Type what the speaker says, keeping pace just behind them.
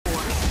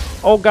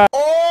Oh god.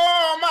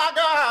 Oh my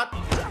god!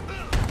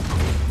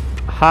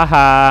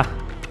 Haha.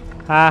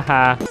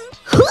 Haha.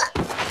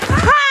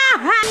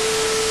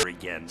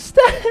 Again.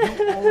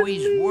 You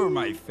always were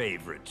my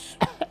favorites.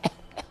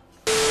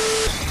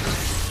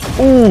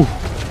 Ooh.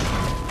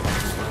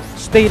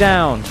 Stay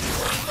down.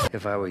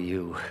 If I were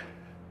you,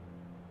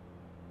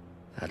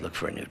 I'd look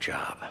for a new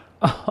job.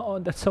 Oh,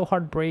 that's so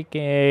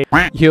heartbreaking.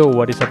 Yo,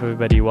 what is up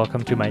everybody?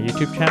 Welcome to my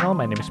YouTube channel.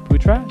 My name is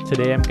Putra.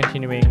 Today I'm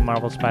continuing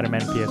Marvel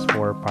Spider-Man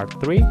PS4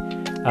 Part 3.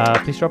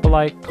 Please drop a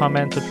like,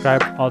 comment,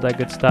 subscribe, all that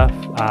good stuff.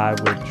 I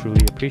would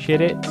truly appreciate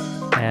it.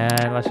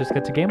 And let's just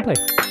get to gameplay.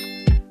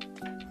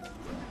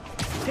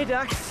 Hey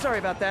Doc, sorry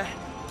about that.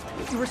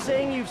 You were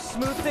saying you've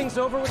smoothed things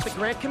over with the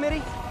grant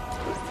committee?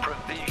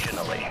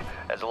 Provisionally,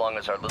 as long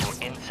as our little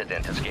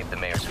incident escaped the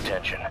mayor's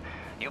attention.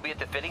 You'll be at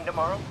the fitting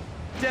tomorrow?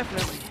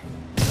 Definitely.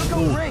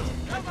 Go great.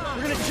 We're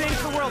gonna change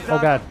the world, Doc. Oh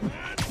god.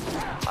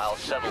 I'll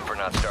settle for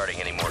not starting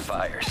any more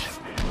fires.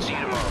 See you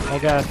tomorrow. Oh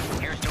god.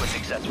 Here's to a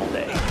successful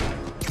day.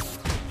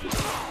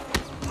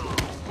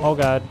 Oh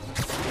god.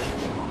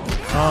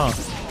 Oh.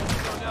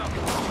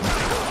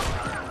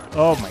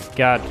 Oh my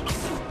god.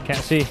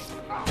 Can't see.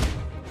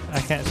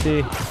 I can't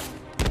see.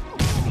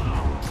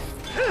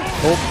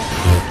 Oh.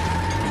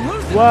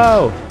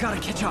 Whoa. Gotta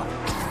catch up.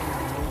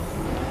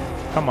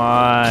 Come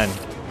on.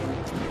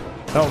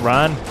 Don't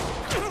run.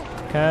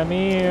 Come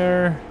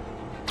here.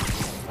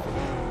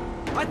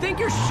 I think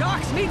your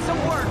shocks need some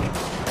work.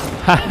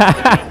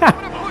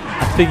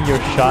 I think your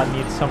shot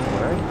needs some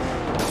work.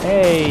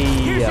 Hey.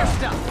 Here's your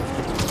stuff.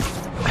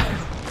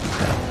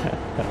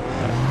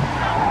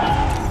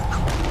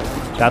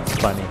 That's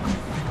funny.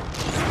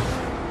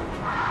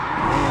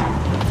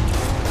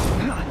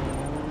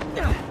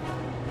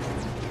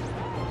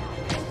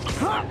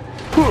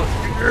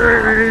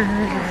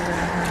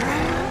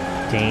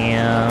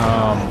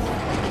 Damn.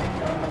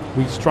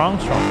 We strong,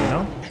 you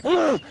know?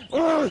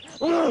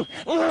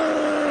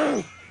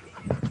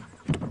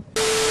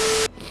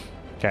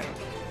 Okay.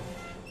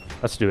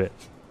 Let's do it.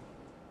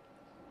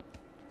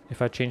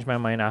 If I change my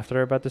mind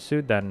after about the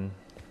suit, then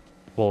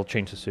we'll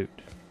change the suit.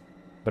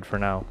 But for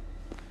now,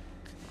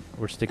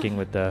 we're sticking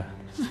with the...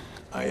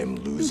 I am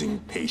losing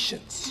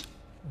patience.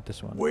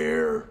 this one.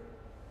 Where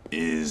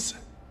is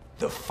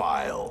the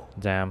file?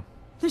 Damn.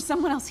 There's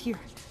someone else here.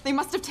 They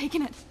must have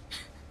taken it.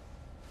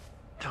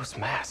 Those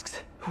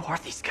masks. Who are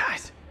these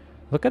guys?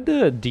 Look at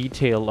the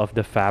detail of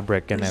the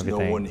fabric and There's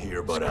everything. no one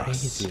here but us.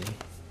 Crazy.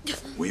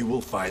 We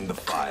will find the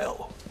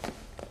file,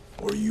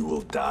 or you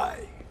will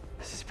die.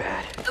 This is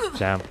bad.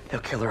 Damn.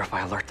 They'll kill her if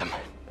I alert them.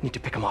 Need to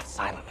pick them off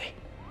silently.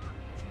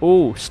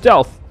 Ooh,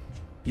 stealth.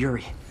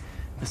 Yuri,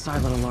 the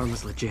silent alarm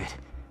was legit.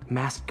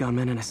 Masked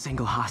gunmen and a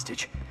single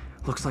hostage.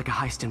 Looks like a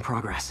heist in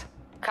progress.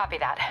 Copy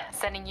that.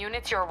 Sending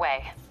units your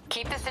way.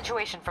 Keep the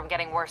situation from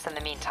getting worse in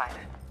the meantime.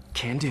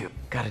 Can do.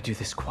 Gotta do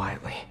this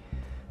quietly.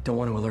 Don't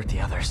want to alert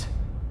the others.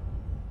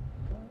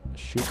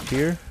 Shoot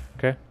here.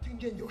 Okay.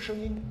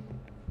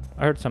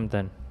 I heard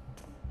something.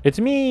 It's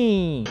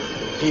me!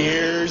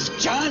 Here's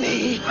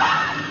Johnny!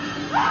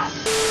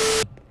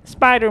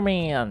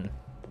 Spider-Man!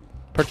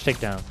 Perch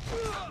takedown.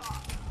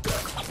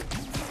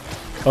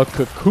 A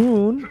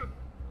cocoon?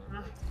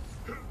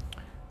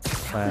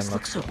 This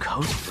looks so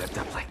cozy ripped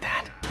up like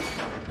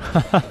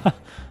that.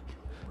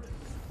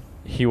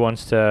 He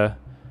wants to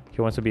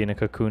be in a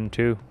cocoon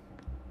too.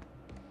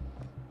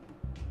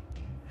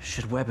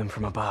 Should web him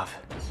from above.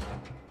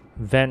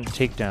 Vent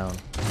takedown.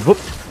 Whoop!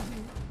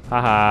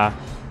 Haha.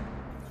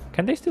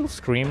 Can they still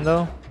scream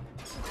though?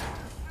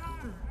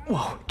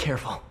 Whoa,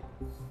 careful.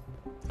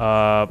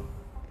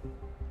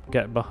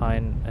 Get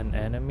behind an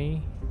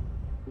enemy?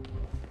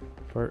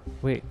 Or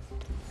wait.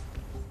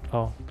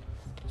 Oh.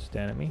 It's the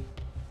enemy.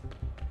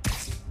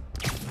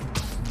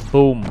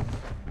 Boom.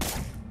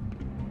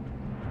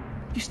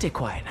 You stay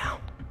quiet now.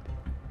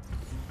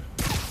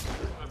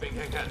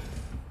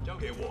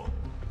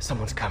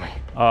 Someone's coming.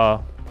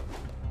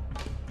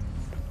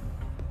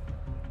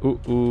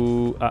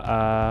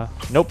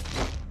 Nope.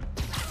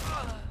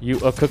 You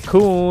a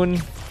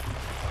cocoon.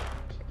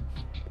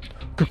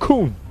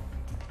 Cocoon.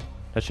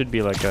 That should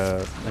be like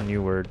a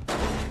new word.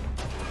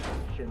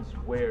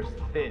 Wears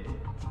thin.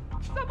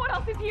 Someone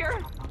else is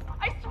here.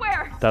 I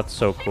swear. That's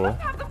so They cool.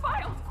 must have the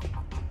file.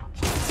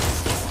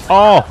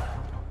 Oh!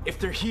 If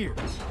they're here,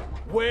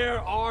 where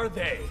are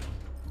they?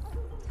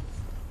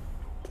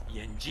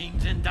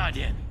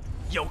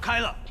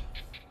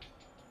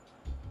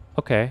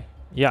 Okay.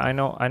 Yeah, I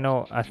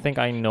know. I think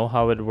I know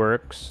how it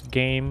works,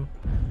 game.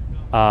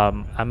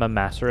 I'm a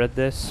master at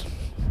this.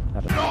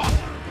 I don't know.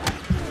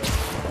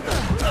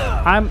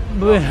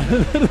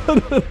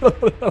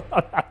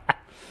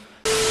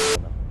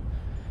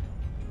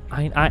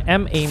 I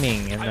am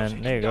aiming, and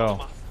then there you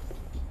go.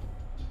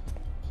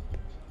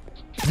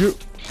 You.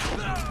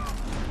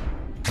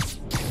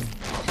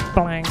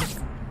 Bang.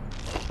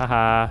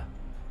 Haha.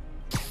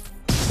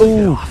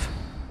 Ooh.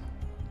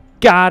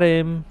 Got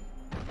him.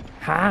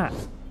 Ha.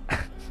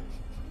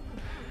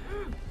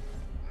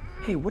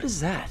 Hey, what is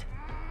that?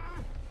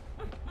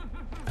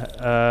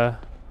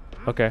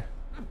 Okay.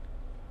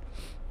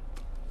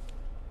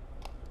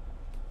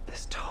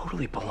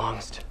 totally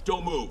belongs to...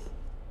 Don't move.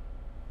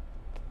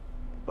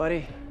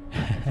 Buddy,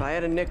 if I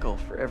had a nickel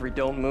for every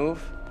don't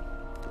move...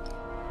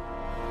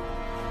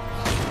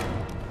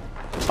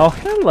 Oh,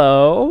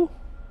 hello.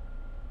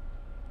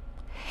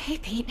 Hey,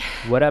 Pete.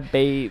 What up,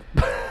 babe?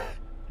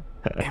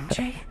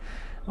 MJ?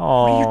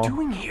 Oh. What are you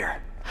doing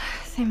here?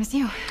 Same as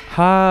you.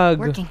 Hug.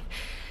 Working.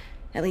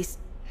 At least,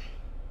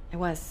 I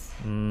was.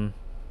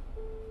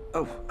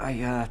 Oh,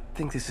 I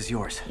think this is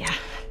yours. Yeah,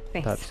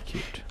 thanks. That's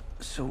cute.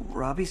 So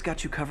Robbie's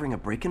got you covering a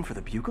break-in for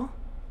the Bugle?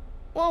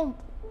 Well,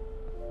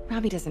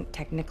 Robbie doesn't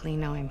technically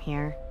know I'm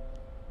here.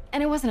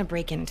 And it wasn't a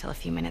break-in until a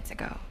few minutes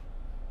ago.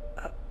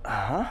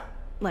 Huh?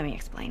 Let me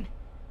explain.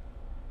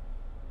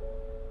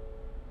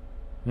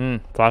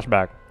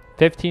 Flashback.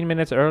 15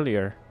 minutes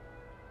earlier.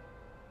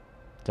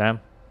 Damn.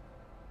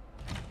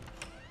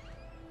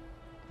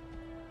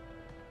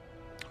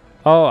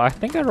 Oh, I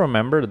think I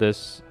remember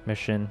this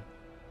mission.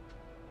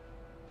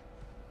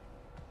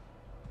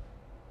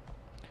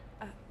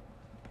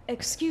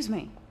 Excuse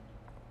me.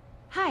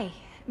 Hi,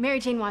 Mary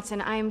Jane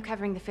Watson. I'm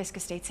covering the Fisk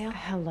estate sale.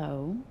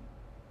 Hello.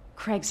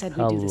 Craig said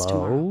we'd do this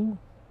tomorrow. Hello?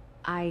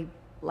 I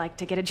like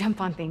to get a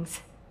jump on things.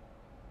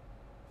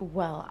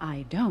 Well,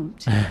 I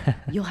don't.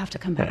 You'll have to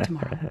come back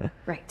tomorrow.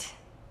 Right.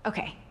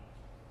 Okay.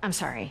 I'm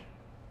sorry.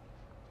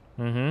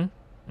 It's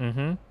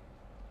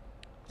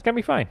gonna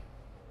be fine.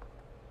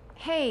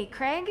 Hey,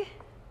 Craig?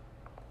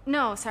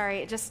 No,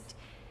 sorry. It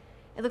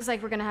looks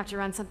like we're gonna have to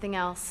run something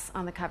else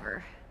on the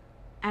cover.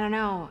 I don't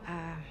know.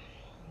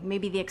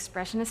 Maybe the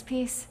expressionist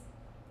piece?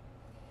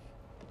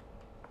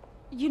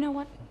 You know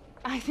what?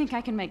 I think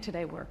I can make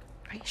today work.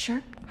 Are you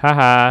sure?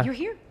 Haha. You're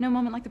here. No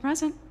moment like the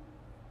present.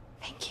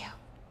 Thank you.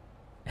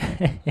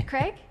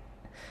 Craig?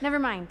 Never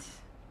mind.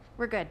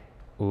 We're good.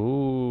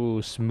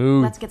 Ooh,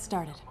 smooth. Let's get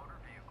started.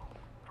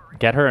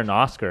 Get her an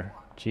Oscar.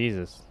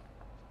 Jesus.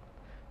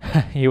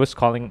 He was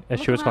calling.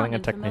 She was calling a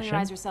and technician.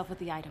 Familiarize yourself with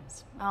the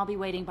items. I'll be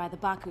waiting by the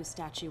Baku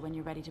statue when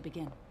you're ready to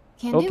begin.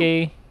 Can do.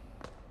 Okay.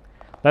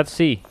 Let's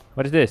see.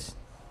 What is this?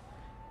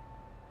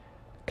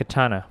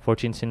 Katana,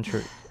 14th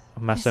century.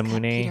 Chris cut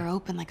Masamune. Peter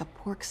open like a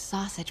pork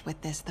sausage with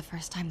this the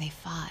first time they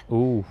fought.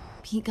 Ooh.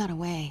 Pete got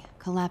away,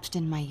 collapsed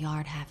in my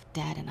yard half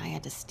dead, and I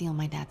had to steal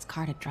my dad's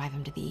car to drive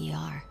him to the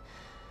ER.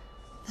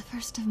 The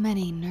first of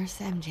many Nurse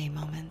MJ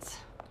moments.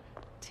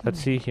 Let's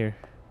see here.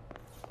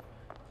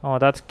 Oh,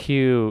 that's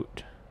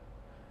cute.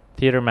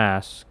 Theater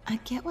mask. I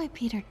get why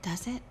Peter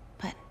does it,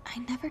 but I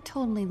never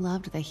totally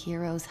loved the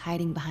heroes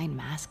hiding behind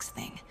masks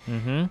thing.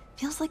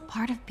 Feels like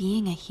part of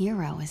being a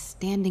hero is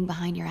standing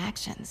behind your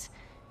actions.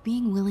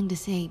 Being willing to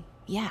say,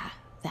 yeah,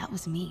 that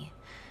was me.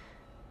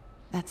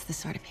 That's the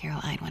sort of hero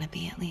I'd want to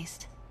be, at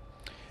least.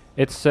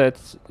 It's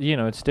you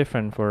know, it's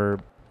different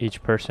for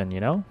each person, you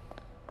know?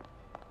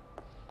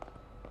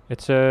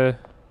 It's a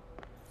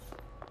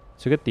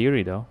good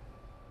theory though.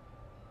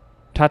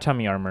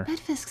 Tatami armor. Red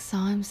Fisk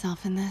saw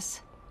himself in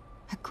this.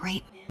 A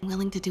great man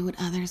willing to do what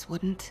others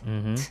wouldn't.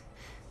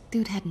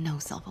 Dude had no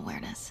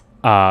self-awareness.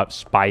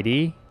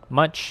 Spidey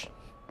much?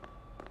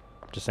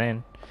 Just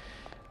saying.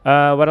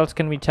 What else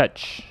can we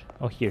touch?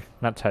 Oh, here,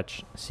 not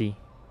touch. See,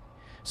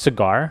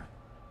 cigar,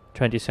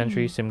 20th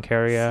century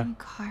Simcaria.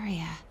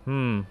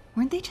 Simcaria.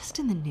 Weren't they just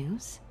in the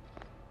news?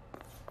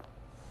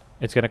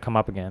 It's gonna come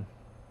up again.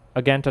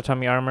 Again,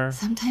 tatami armor.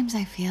 Sometimes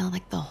I feel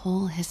like the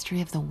whole history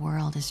of the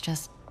world is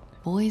just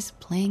boys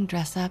playing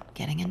dress up,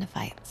 getting into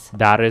fights.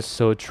 That is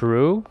so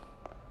true.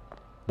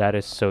 That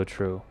is so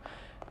true.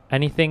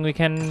 Anything we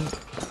can...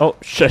 Oh,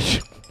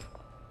 shit.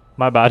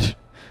 My bad.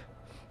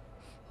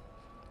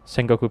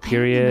 Sengoku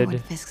period. I remember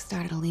when Fisk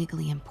started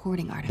illegally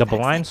importing artifacts. The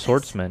blind like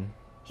swordsman.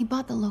 He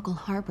bought the local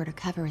harbor to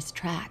cover his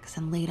tracks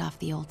and laid off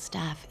the old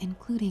staff,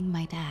 including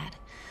my dad.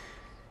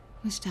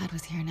 Wish Dad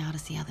was here now to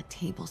see how the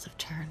tables have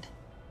turned.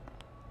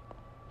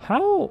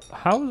 How,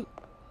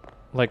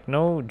 like,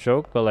 no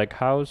joke, but like,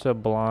 how's a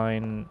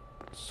blind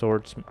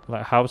swordsman,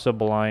 like, how's a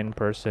blind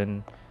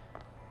person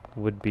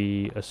would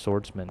be a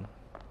swordsman?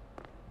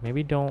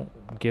 Maybe don't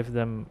give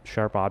them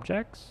sharp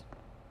objects?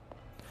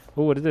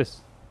 Oh, what is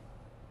this?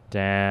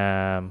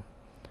 Damn.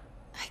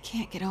 I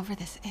can't get over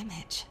this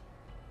image.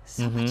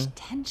 So much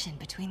tension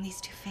between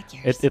these two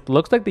figures. It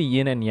looks like the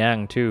yin and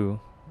yang too.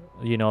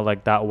 You know,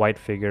 like that white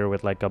figure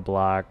with like a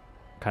black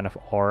kind of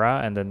aura,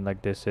 and then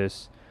like this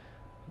is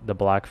the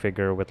black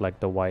figure with like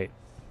the white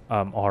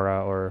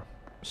aura or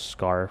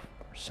scarf,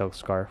 silk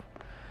scarf.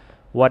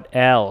 What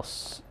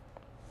else?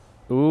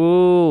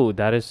 Ooh,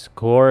 that is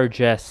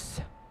gorgeous.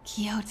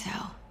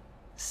 Kyoto.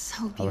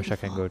 So beautiful. I wish I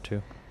can go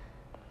too.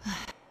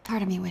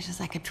 Part of me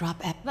wishes I could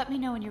drop Let me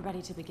know when you're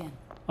ready to begin.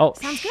 Oh,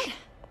 Sounds good.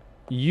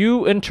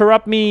 You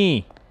interrupt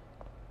me.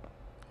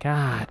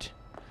 God.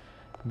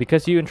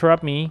 Because you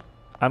interrupt me,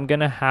 I'm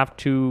gonna have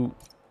to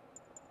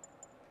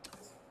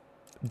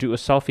do a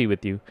selfie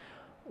with you.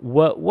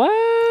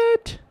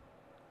 What?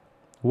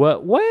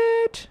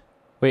 Wait,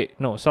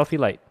 no, selfie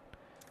light.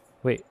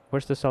 Wait,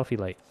 where's the selfie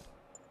light?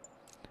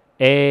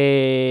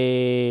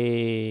 Hey,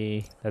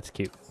 that's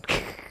cute.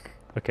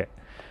 Okay.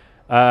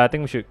 I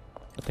think we should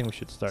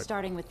start.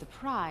 Starting with the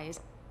prize,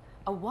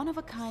 a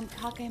one-of-a-kind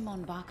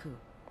Kakemon Baku.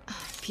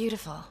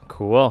 beautiful.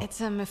 Cool.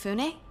 It's a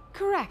Mifune?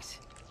 Correct.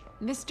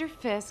 Mr.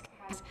 Fisk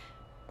has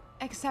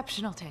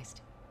exceptional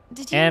taste.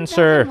 Did you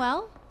Answer. know him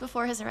well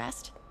before his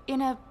arrest?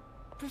 In a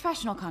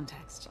professional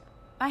context.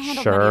 I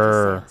handled many of his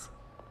Sure. sales.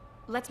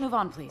 Let's move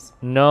on, please.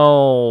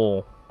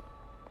 No.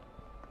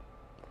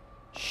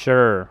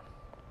 Sure.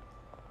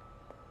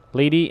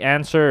 Lady,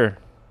 answer.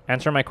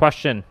 Answer my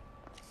question.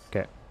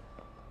 Okay.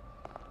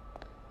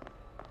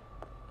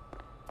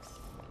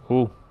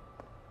 Ooh.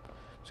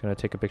 Just gonna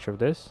take a picture of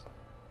this.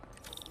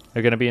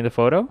 You're gonna be in the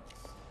photo?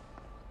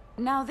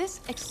 Now,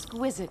 this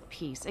exquisite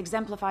piece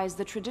exemplifies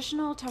the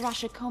traditional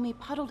Tarashikomi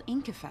puddled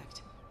ink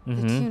effect.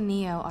 The two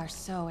Neo are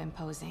so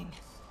imposing.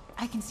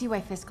 I can see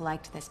why Fisk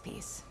liked this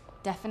piece.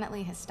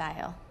 Definitely his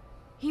style.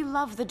 He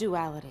loved the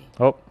duality.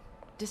 Oh.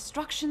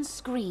 Destruction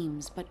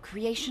screams, but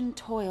creation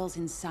toils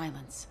in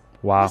silence.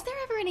 Wow. Was there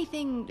ever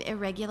anything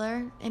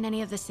irregular in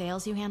any of the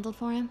sales you handled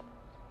for him?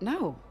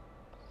 No.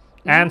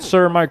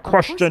 Answer my Of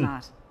course question.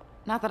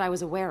 Not that I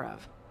was aware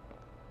of.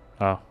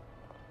 Oh.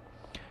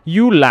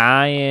 You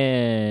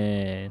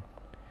lying.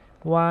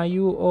 Why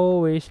you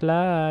always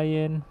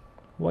lying?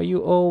 Why you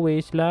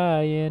always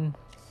lying?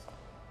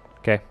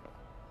 Okay.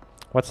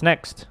 What's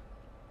next?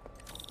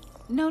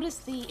 Notice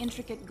the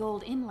intricate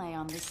gold inlay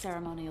on this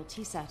ceremonial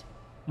tea set.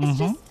 It's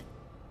just...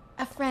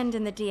 A friend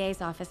in the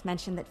DA's office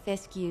mentioned that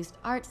Fisk used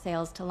art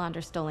sales to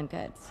launder stolen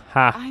goods.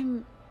 Ha.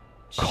 I'm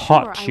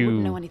Caught sure I wouldn't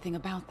you. know anything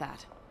about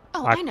that.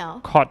 Oh, I I know.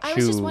 caught I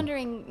was just you.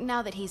 wondering,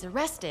 now that he's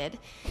arrested,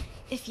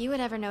 if you had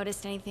ever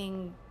noticed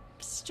anything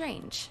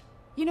strange.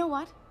 You know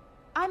what?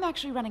 I'm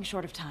actually running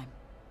short of time.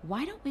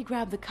 Why don't we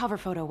grab the cover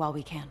photo while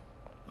we can?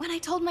 When I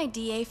told my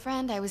DA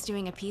friend I was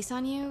doing a piece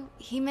on you,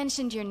 he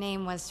mentioned your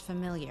name was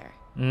familiar.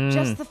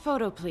 Just the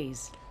photo,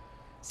 please.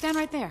 Stand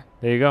right there.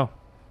 There you go.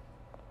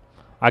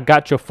 I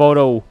got your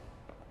photo.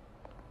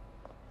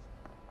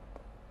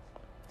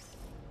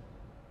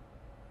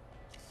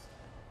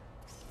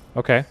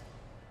 Okay.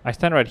 I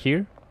stand right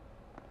here.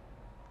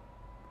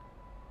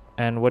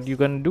 And what you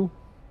gonna do?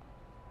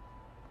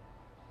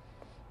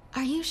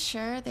 Are you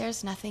sure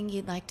there's nothing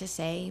you'd like to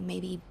say,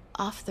 maybe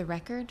off the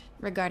record,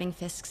 regarding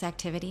Fisk's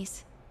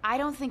activities? I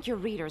don't think your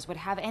readers would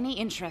have any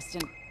interest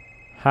in...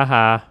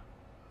 Haha.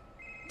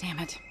 Damn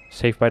it.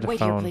 Saved by the Wait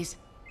phone. here, please.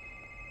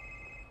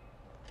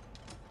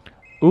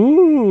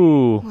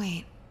 Ooh.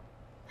 Wait,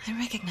 I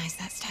recognize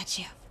that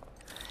statue.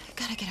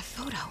 Gotta get a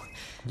photo.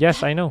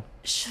 Yes, I know.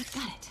 Should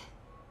get it.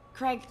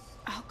 Craig,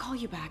 I'll call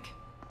you back.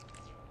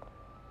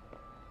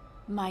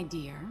 My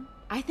dear,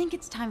 I think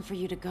it's time for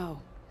you to go.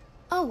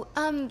 Oh,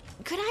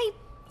 could I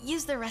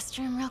use the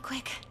restroom real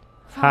quick?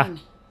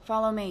 Fine.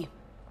 Follow me.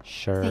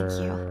 Sure. Thank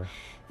you.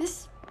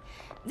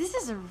 This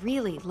is a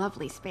really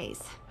lovely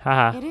space.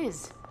 Haha. It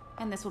is.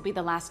 And this will be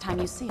the last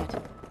time you see it.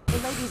 The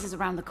ladies is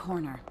around the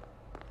corner.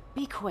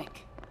 Be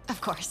quick.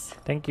 Of course.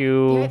 Thank Be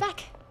you. right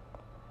back.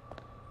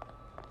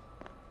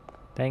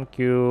 Thank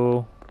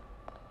you.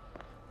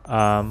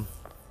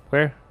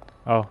 Where?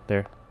 Oh,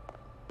 there.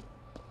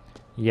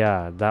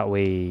 Yeah, that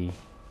way.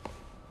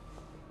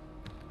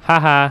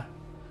 Haha.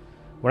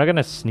 We're not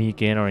gonna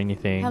sneak in or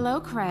anything. Hello,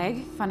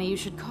 Craig. Funny you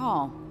should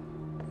call.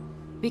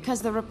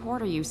 Because the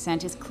reporter you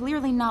sent is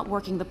clearly not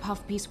working the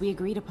puff piece we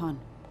agreed upon.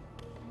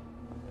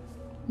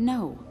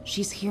 No,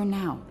 she's here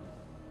now.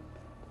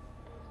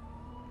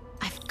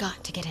 I've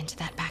got to get into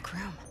that back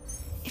room.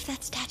 If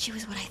that statue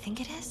is what I think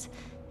it is,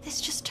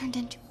 this just turned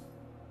into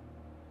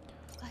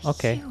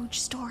a huge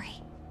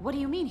story. What do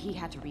you mean he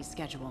had to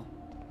reschedule?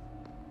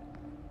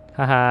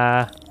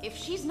 Haha. If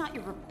she's not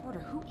your reporter,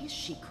 who is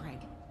she, Craig?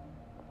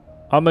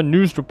 I'm a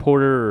news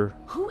reporter.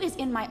 Who is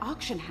in my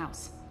auction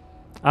house?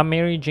 I'm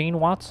Mary Jane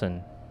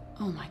Watson.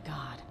 Oh my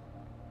god.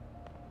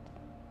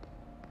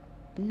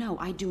 No,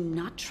 I do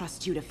not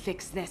trust you to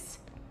fix this.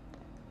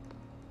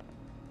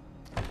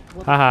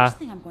 Well, the first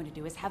thing I'm going to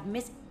do is have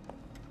Miss...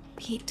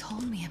 Pete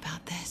told me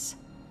about this.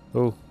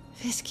 Oh.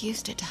 Fisk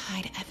used it to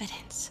hide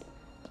evidence.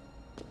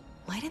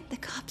 Why didn't the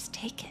cops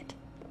take it?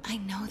 I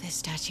know this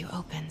statue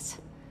opens.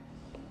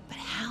 But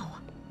how?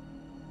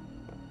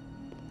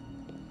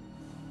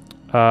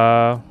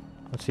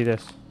 Let's see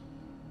this.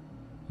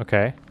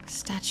 Okay.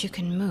 Statue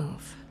can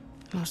move.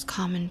 Most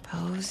common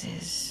pose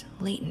is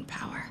latent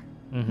power.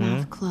 Mm-hmm.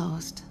 Mouth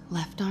closed,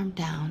 left arm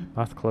down.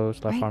 Mouth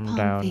closed, left Right arm palm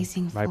down,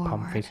 facing right palm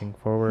forward. facing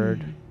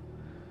forward.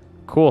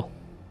 Cool.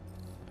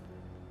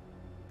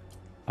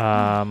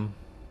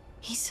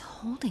 He's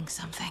holding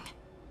something.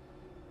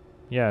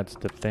 Yeah, it's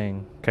the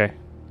thing. Okay.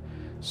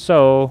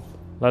 So,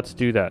 let's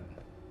do that.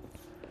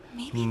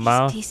 Maybe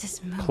Mouth these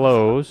pieces move.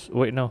 close.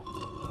 Wait, no.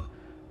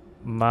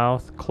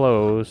 Mouth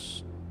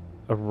close.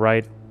 A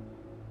right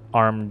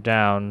arm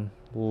down.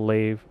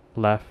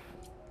 Left.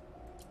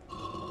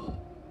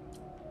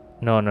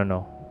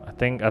 No. I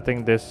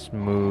think this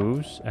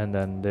moves and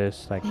then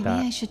this like Maybe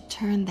that. I should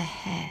turn the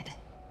head.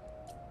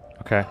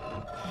 Okay.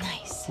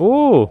 Nice.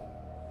 Ooh.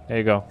 There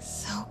you go.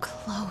 So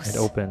close. It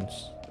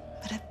opens.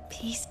 But a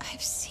piece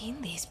I've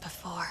seen these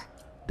before.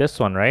 This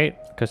one, right?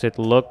 Because it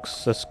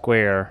looks a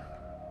square.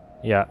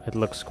 Yeah, it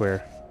looks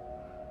square.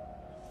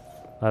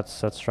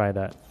 Let's try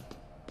that.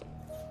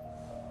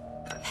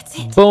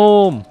 That's it.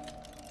 Boom.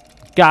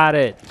 Got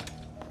it.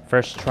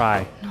 First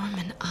try.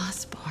 Norman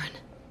Osborn.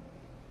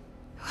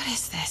 What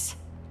is this?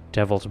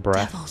 Devil's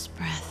breath. Devil's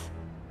breath.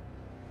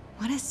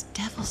 What is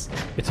devil's...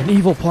 It's an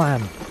evil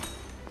plan.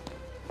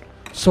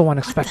 So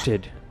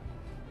unexpected.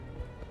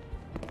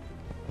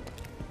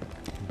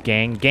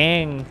 Gang,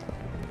 gang.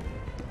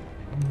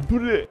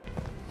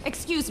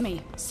 Excuse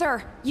me,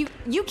 sir. You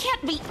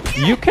can't be...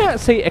 You can't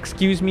say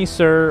excuse me,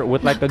 sir,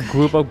 with like a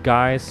group of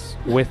guys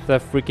with a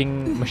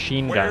freaking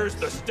machine gun. Where's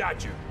the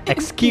statue?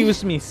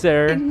 Excuse me,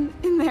 sir.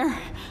 In there.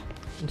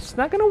 It's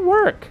not gonna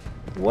work.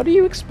 What do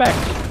you expect?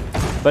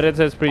 But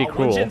it's pretty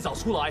cruel.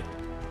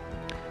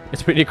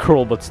 It's pretty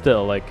cruel, but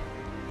still, like,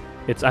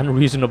 it's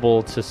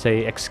unreasonable to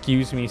say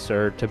excuse me,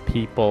 sir, to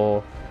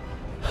people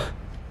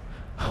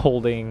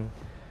holding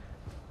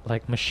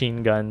like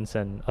machine guns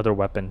and other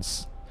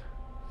weapons.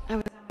 I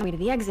was on my way to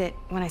the exit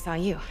when I saw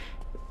you.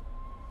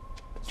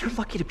 You're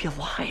lucky to be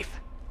alive.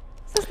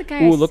 This is the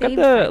guy Ooh, I look at saved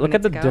the 5 look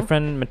at the minutes ago.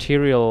 different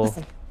material.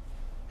 Listen,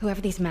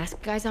 whoever these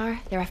masked guys are,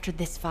 they're after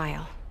this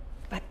file.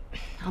 But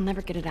I'll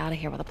never get it out of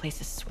here while the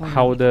place is swarming.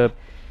 How the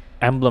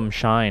emblem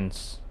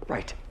shines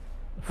Right.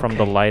 from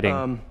the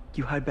lighting.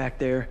 You hide back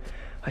there.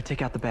 I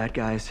take out the bad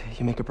guys.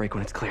 You make a break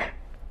when it's clear.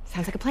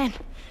 Sounds like a plan.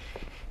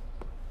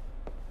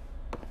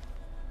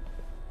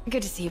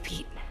 Good to see you,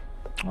 Pete.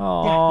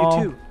 Aww. Yeah,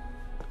 you too.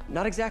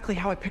 Not exactly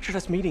how I pictured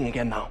us meeting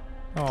again, though.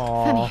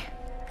 Aww. Funny.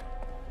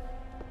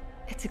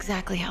 It's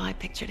exactly how I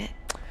pictured it.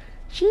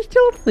 She's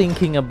still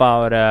thinking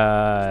about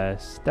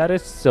us. That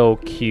is so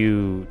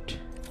cute.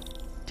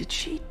 Did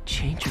she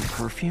change her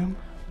perfume?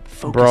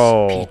 Focus,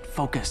 Bro. Pete,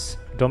 focus.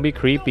 Don't be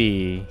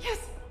creepy.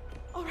 Yes.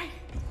 All right.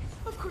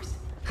 Of course.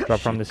 Drop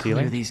from the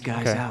ceiling. Clear these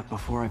guys Okay. out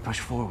before I push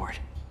forward.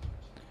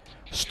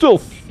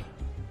 Stealth.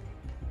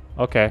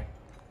 Okay.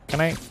 Can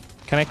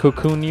I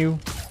cocoon you,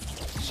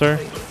 sir?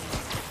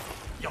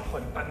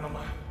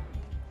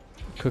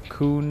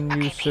 Cocoon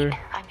you, sir.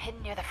 I'm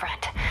hidden near the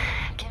front.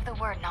 Give the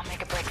word and I'll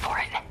make a break for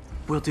it.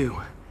 Will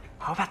do.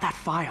 How about that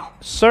file?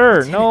 Sir,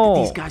 What's in it that no.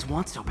 these guys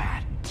want so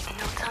bad.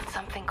 Notes on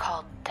something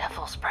called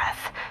Devil's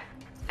Breath.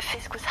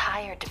 Fisk was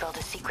hired to build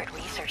a secret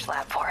research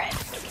lab for it.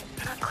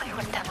 Not clear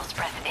what Devil's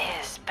Breath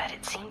is, but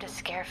it seemed to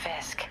scare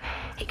Fisk.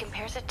 He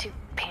compares it to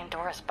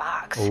Pandora's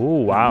box. Oh,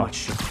 wow. Much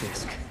shook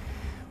Fisk.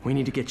 We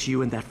need to get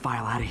you and that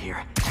file out of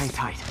here. Hang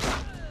tight.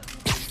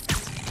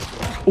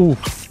 Ooh,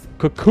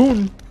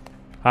 cocoon.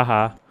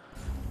 Haha.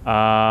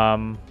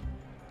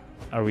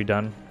 Are we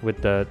done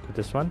with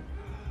this one?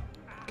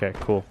 Okay,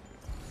 cool.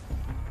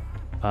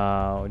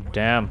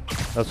 Damn,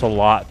 that's a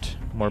lot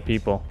more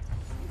people.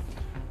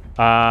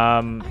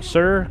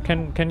 Sir,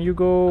 can you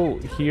go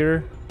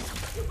here?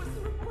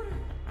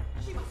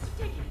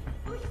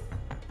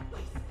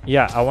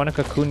 Yeah, I want to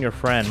cocoon your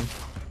friend,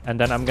 and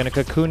then I'm gonna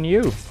cocoon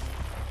you.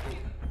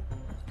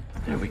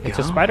 There we go. It's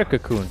a spider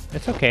cocoon.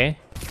 It's okay.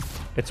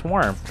 It's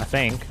warm, I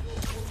think.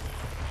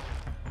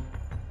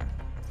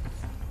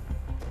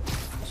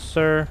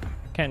 Sir,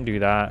 can't do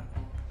that.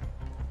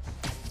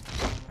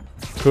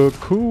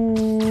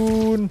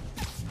 Cocoon.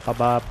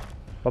 Bye-bye.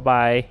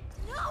 Bye-bye.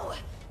 No!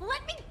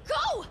 Let me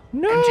go!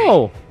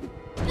 No!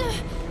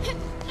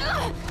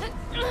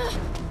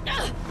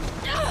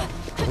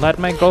 Let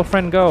my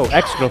girlfriend go.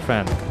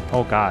 Ex-girlfriend.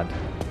 Oh, God.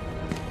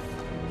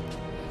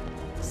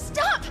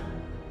 Stop!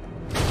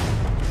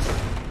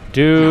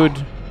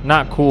 Dude,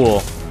 not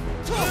cool.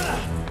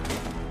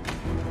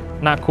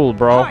 Not cool,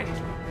 bro.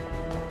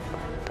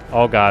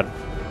 Oh, God.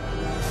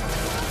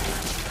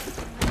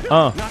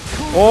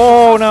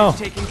 Oh, no.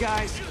 Taking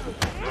guys.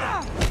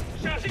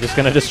 Just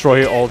gonna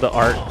destroy all the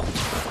art.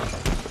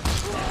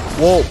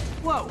 Whoa.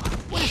 Whoa.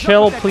 What is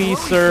Chill, up with that please,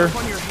 glowing sir.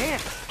 stuff on your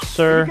hand?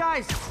 Sir. You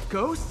guys,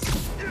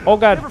 ghosts? Oh,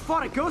 God. Never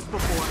fought a ghost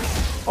before.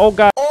 Oh,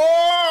 God.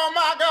 Oh,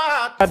 my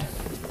God.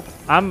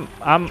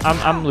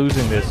 I'm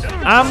losing this.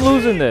 I'm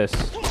losing this.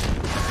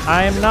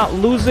 I am not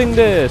losing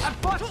this. I've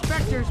fought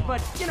specters,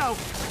 but you know,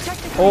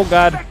 technically Oh,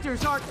 God.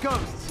 specters aren't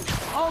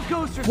ghosts. All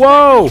ghosts are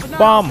Whoa. specters, but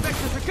not all Bomb.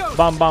 specters are ghosts.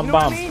 Bomb, bomb, You know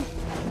what bomb. I mean?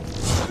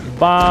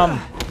 Bomb.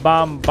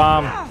 Bomb,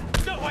 bomb.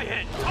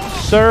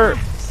 Sir,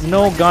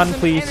 no gun,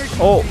 please. Energy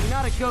Oh, thing,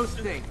 not a ghost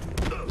thing.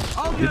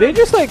 All did they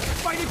just like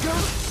fight a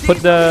ghost? put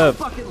the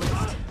Bucket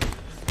list.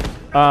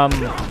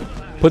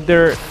 put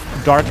their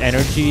dark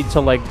energy to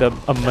like a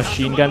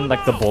machine gun,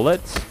 like the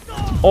bullets?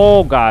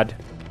 Oh, God.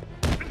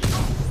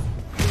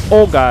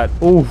 Oh, God.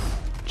 Oof.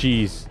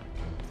 Jeez.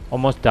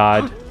 Almost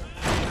died.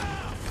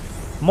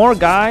 More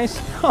guys.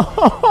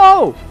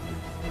 Come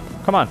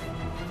on.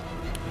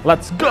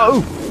 Let's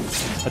go.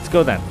 Let's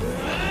go then.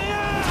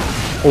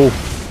 Oh.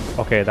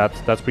 Okay,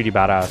 that's pretty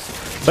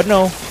badass. But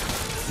no.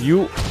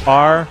 You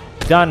are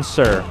done,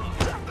 sir.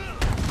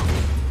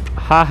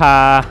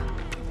 Haha.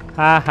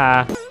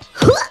 Haha.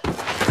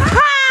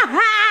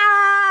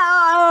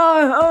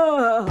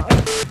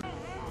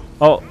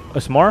 Oh,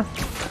 there's more?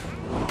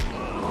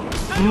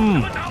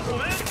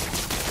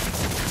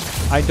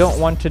 I don't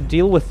want to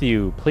deal with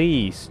you.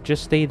 Please,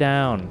 just stay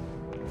down.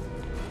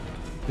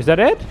 Is that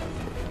it?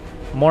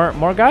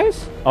 More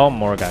guys? Oh,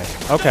 more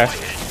guys. Okay.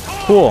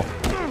 Cool.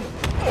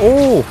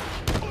 Oh.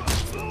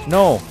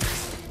 No.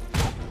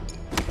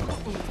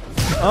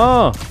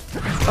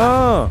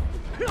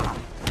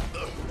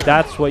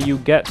 That's what you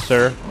get,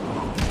 sir.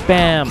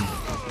 Bam.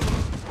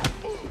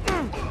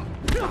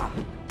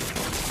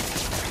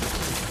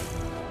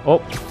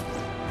 Oh.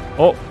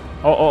 Oh.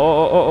 Oh, oh,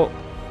 oh, oh, oh.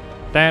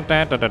 Dan,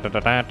 dan, dan, dan, dan,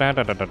 dan, dan,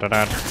 dan, dan,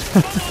 dan.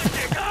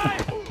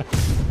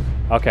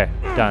 Okay,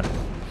 done.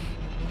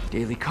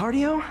 Daily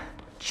cardio?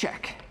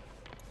 Check.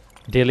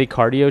 Daily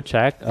cardio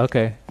check?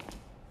 Okay.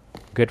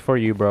 Good for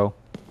you, bro.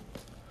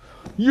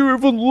 You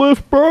even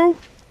lift, bro?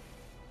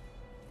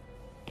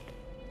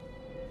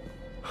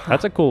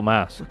 That's a cool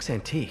mask. Looks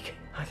antique.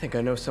 I think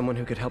I know someone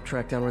who could help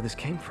track down where this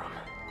came from.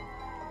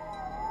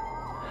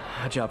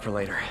 A job for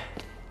later.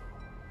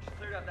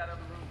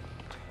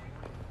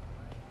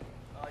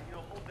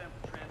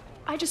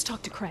 I just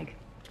talked to Craig.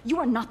 You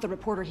are not the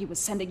reporter he was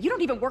sending. You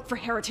don't even work for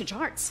Heritage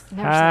Arts.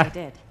 Never said I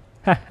did.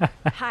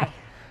 Hi,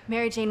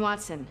 Mary Jane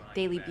Watson,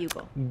 Daily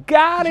Bugle.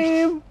 Got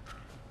him!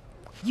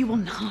 You will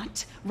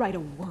not write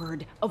a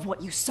word of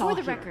what you saw For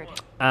the here. record,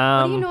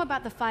 what do you know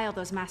about the file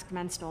those masked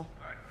men stole?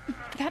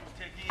 That...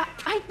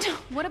 I don't...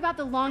 What about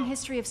the long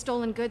history of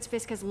stolen goods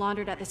Fisk has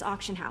laundered at this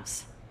auction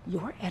house?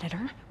 Your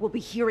editor will be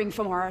hearing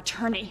from our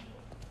attorney.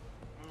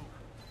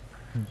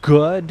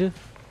 Good.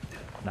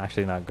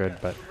 Actually not good,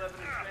 but...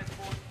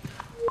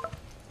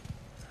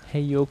 Hey,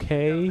 you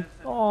okay?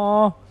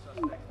 Aww.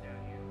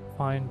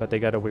 Fine, but they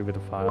got away with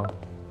the file.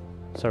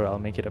 Sorry, I'll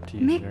make it up to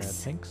you.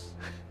 Mix. Thanks.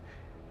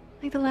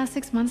 Like the last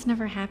 6 months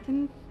never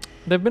happened?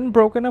 They've been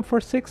broken up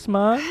for 6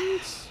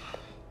 months?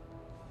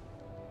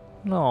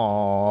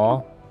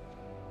 Aww.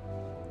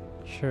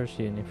 Sure,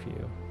 she and if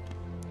you.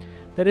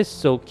 That is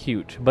so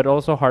cute, but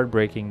also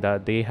heartbreaking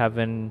that they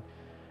haven't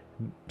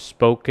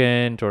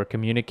spoken or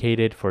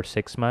communicated for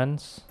 6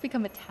 months.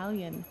 Become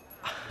Italian.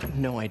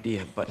 No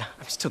idea, but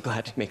I'm still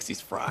glad he makes these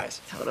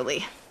fries.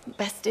 Totally.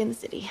 Best in the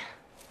city.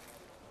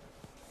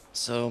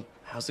 So,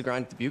 how's the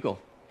grind at the Bugle?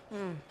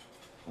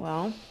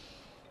 Well,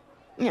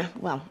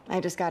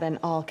 I just got an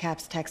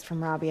all-caps text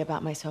from Robbie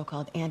about my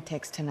so-called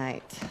antics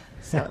tonight.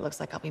 So it looks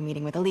like I'll be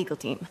meeting with the legal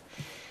team.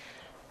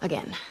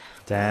 Again.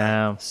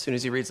 Damn. As soon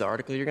as he reads the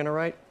article you're gonna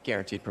write,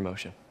 guaranteed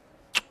promotion.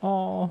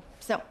 Oh.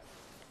 So,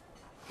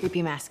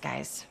 creepy mask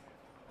guys.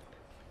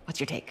 What's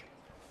your take?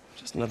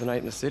 Just another night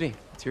in the city.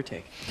 What's your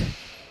take?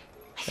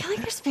 I feel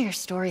like there's a bigger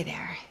story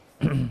there.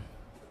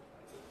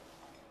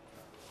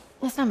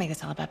 Let's not make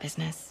this all about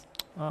business.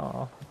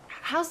 Oh.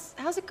 How's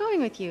it going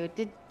with you?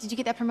 Did you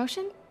get that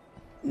promotion?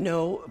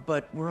 No,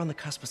 but we're on the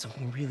cusp of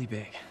something really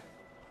big.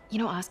 You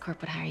know Oscorp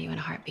would hire you in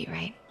a heartbeat,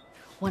 right?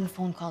 One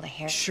phone call to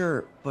hair.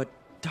 Sure, but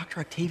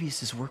Dr.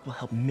 Octavius's work will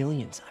help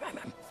millions.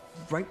 I'm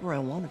right where I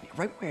want to be,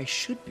 right where I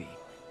should be.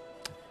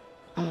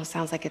 Almost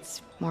sounds like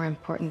it's more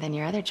important than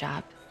your other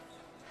job.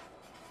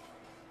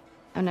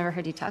 I've never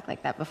heard you talk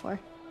like that before.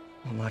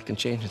 Well, a lot can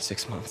change in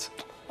 6 months.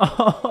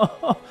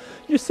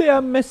 You say I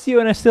miss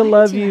you and I still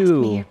love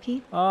you.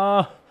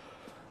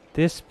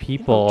 This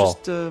people.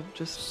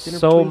 Just dinner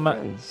so between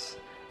friends.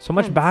 So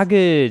much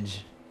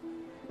baggage.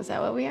 Is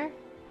that what we are?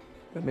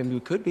 Well, maybe we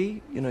could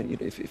be, you know,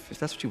 if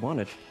that's what you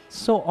wanted.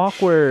 So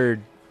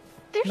awkward.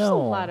 There's a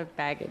lot of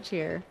baggage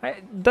here.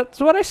 That's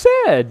what I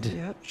said.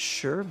 Yeah,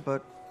 sure,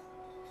 but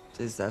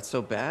is that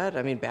so bad?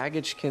 I mean,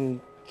 baggage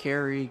can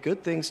carry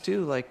good things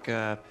too, like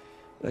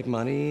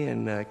money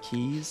and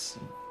keys,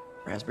 and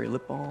raspberry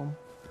lip balm.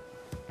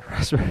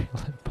 Raspberry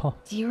lip balm.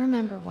 Do you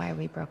remember why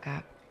we broke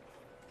up?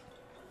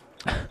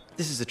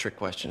 This is a trick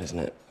question, isn't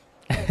it?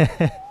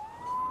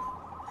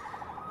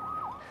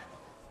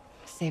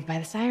 Saved by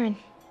the siren.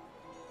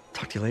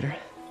 Talk to you later.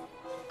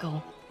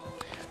 Go.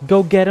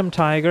 Go get him,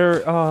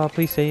 Tiger. Oh,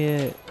 please say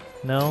it.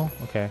 No?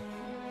 Okay.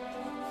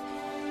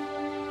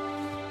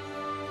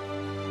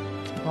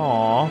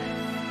 Aww.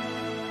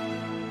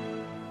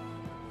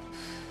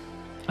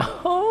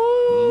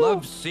 Oh.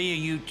 Love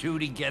seeing you two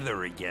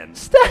together again.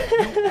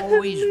 You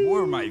always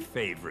were my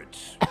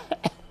favorites.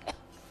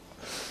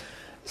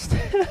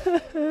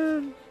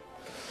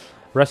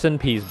 Rest in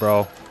peace,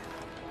 bro.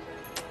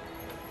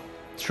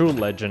 True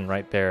legend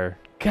right there.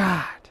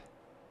 God.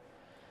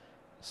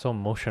 So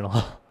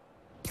emotional.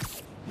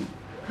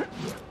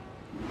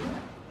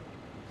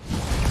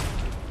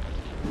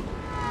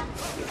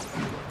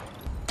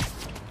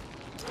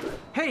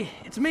 Hey,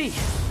 it's me.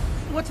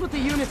 What's with the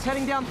units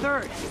heading down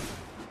 3rd?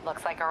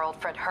 Looks like our old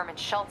friend Herman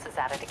Schultz is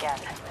at it again.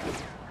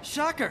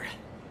 Shocker.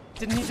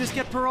 Didn't he just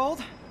get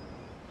paroled?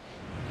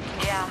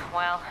 Yeah,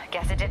 well,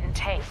 guess it didn't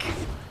take.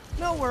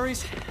 No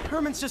worries.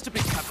 Herman's just a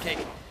big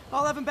cupcake.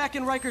 I'll have him back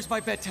in Rikers by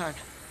bedtime.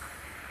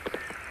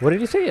 What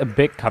did you say? A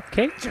big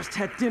cupcake? Just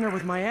had dinner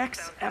with my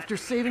ex after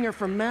saving her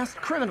from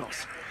masked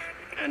criminals.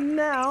 And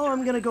now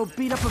I'm gonna go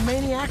beat up a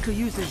maniac who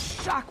uses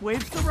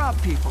shockwaves to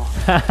rob people.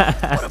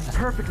 What a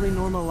perfectly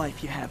normal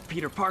life you have,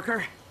 Peter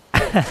Parker.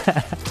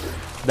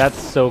 That's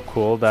so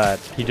cool that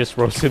he just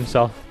roasts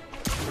himself.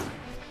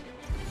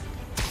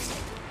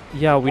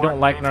 Yeah, we don't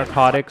like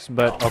narcotics,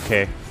 but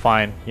okay,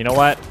 fine. You know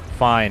what?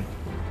 Fine.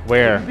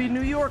 Where?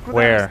 New York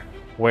Where?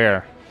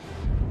 Where?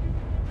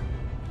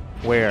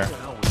 Where?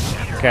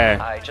 Okay.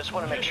 I just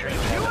want to make sure you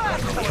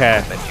have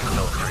Okay. that you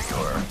built for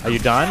your Are you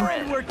done?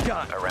 friend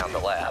around the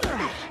lab.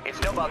 It's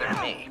no bother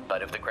to me,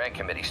 but if the grant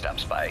committee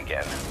stops by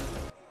again.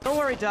 Don't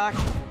worry, Doc.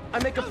 I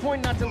make a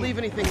point not to leave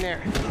anything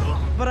there.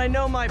 But I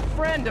know my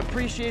friend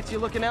appreciates you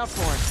looking out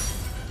for him.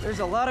 There's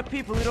a lot of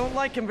people who don't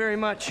like him very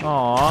much.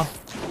 Aww.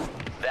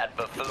 That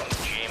buffoon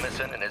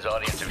Jameson and his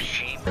audience of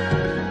sheep.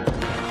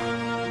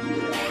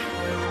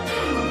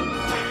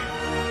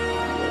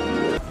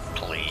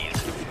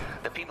 Please.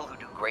 The people who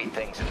do great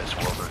things in this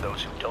world are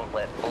those who don't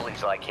let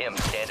bullies like him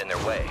stand in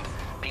their way.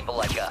 People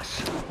like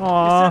us.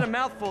 Aww. You said a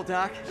mouthful,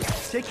 Doc.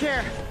 Take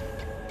care.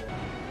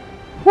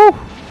 Whew.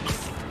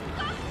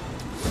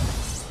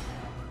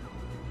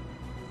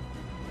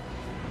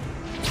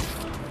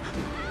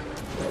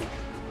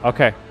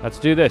 Okay, let's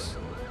do this.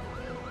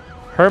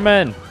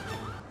 Herman!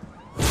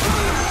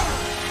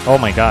 Oh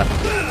my god.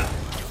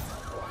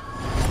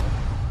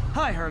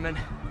 Hi, Herman.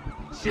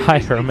 Hi,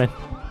 Herman.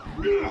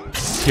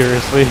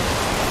 Seriously?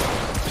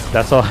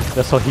 That's all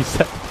he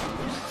said.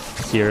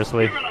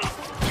 Seriously.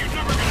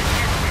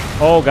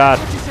 Oh god.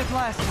 What you said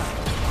last time.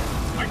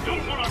 I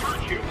don't want to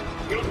hurt you.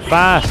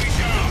 Fast!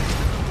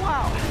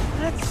 Wow,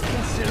 that's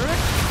considerate.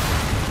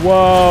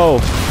 Whoa!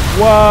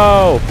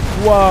 Whoa!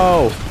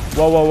 Whoa!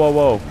 Whoa, whoa, whoa,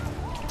 whoa.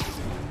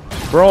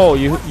 Bro,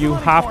 you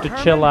have to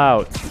chill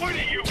out.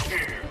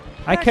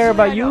 I care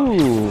about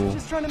you.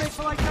 Just trying to make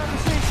polite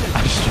conversation.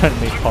 I'm just trying to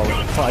make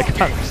polite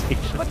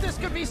conversation. But this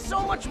could be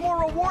so much more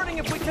rewarding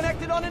if we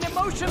connected on an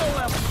emotional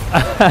level.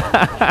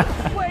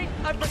 Wait,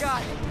 I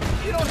forgot.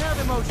 You don't have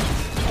emotions.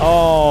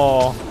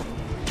 Oh.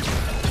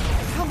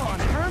 Come on,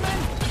 Herman.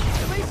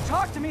 At least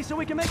talk to me so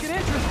we can make it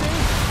interesting.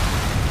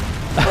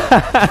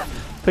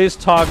 Please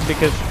talk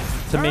because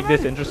to make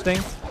this interesting.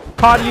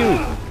 Caught you.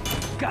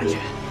 Gotcha.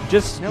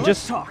 Just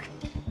talk.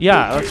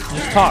 Yeah, let's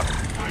just talk.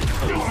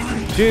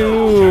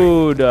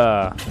 Dude.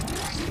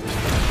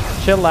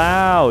 Chill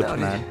out,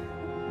 man.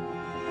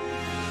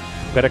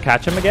 Better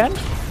catch him again?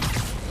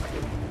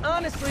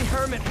 Honestly,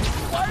 Herman,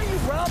 why are you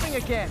robbing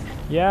again?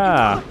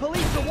 Yeah. You know the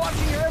police are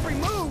watching your every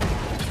move.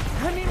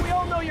 I mean, we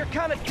all know you're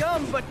kind of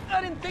dumb, but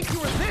I didn't think you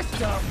were this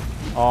dumb.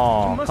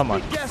 Oh, you must come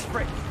on. be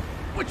desperate,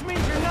 which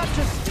means you're not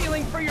just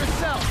stealing for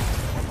yourself.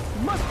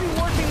 You must be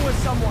working with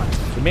someone.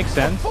 It makes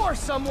sense. For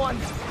someone.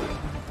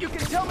 You can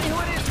tell me who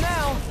it is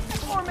now,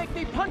 or make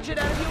me punch it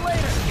out of you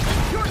later.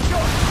 Your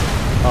choice.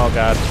 Oh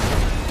god.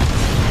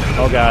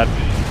 Oh god.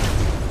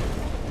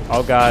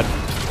 Oh god.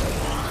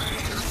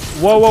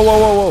 Whoa, whoa, whoa,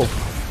 whoa, whoa.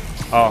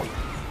 Oh.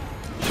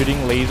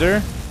 Shooting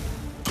laser?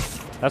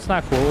 That's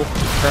not cool,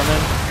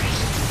 Herman.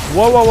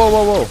 Whoa, whoa, whoa,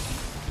 whoa, whoa.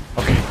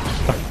 Okay.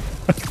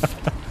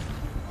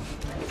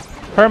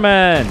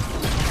 Herman!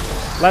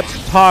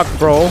 Let's talk,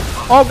 bro.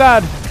 Oh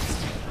god!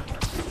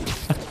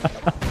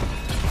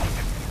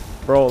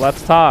 Bro,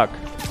 let's talk.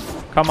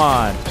 Come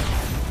on.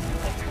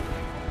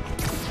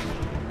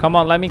 Come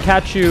on, let me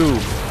catch you.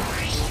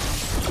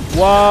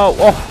 Whoa.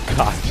 Oh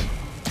god.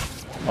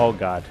 Oh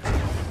god.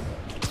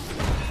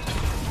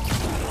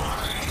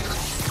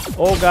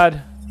 Oh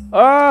god.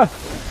 Ah!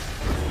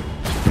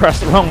 Press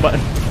the wrong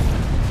button.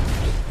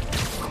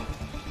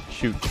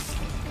 Shoot.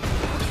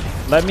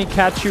 Let me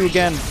catch you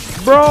again.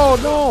 Bro,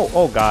 no!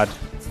 Oh god.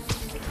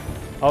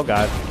 Oh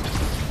god.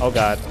 Oh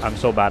god. I'm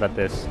so bad at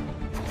this.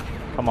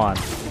 Come on.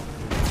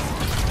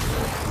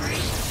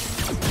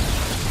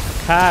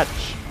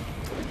 Catch.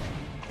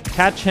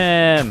 Catch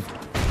him.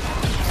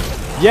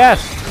 Yes.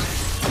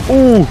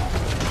 Ooh.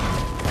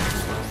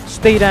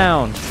 Stay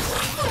down.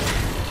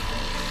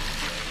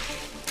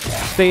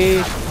 Stay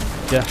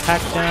the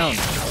heck down,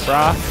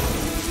 brah.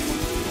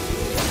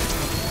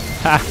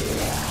 Ha.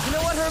 You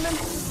know what, Herman?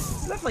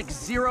 You have like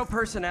zero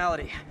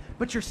personality,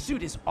 but your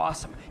suit is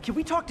awesome. Can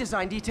we talk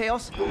design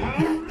details?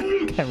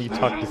 Can we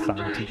talk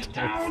design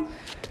details?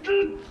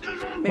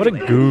 What a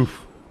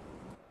goof.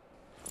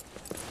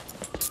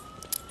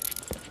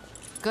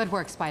 Good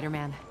work,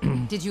 Spider-Man.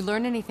 Did you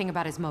learn anything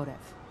about his motive?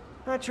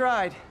 I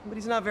tried, but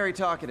he's not very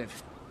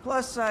talkative.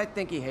 Plus, I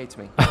think he hates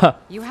me.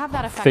 You have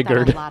that effect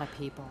Figured. on a lot of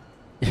people.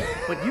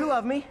 But you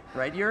love me,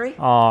 right, Yuri?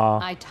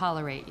 Aww. I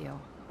tolerate you.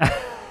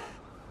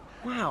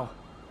 Wow.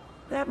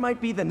 That might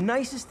be the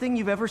nicest thing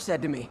you've ever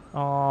said to me.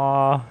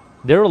 Aww.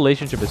 Their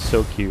relationship is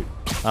so cute.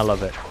 I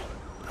love it.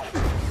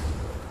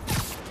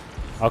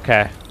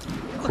 Okay.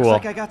 Looks Cool.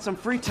 like I got some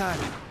free time.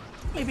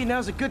 Maybe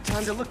now's a good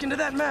time to look into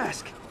that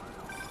mask.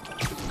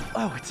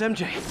 Oh, it's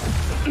MJ.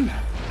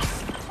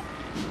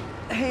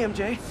 Hey,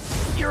 MJ.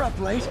 You're up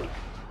late.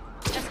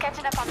 Just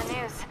catching up on the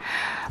news.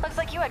 Looks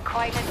like you had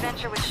quite an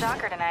adventure with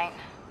Shocker tonight.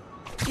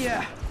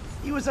 Yeah,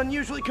 he was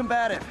unusually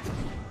combative.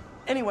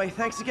 Anyway,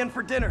 thanks again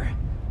for dinner.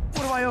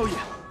 What do I owe you?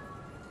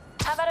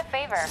 How about a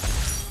favor?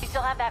 You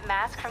still have that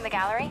mask from the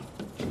gallery?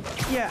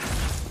 Yeah,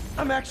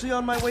 I'm actually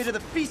on my way to the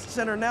Feast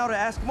Center now to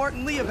ask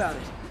Martin Lee about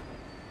it.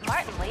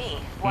 Martin Lee?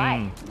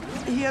 Why?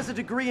 He has a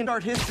degree in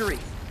art history.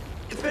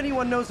 If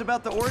anyone knows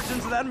about the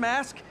origins of that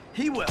mask,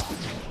 he will.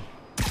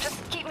 Just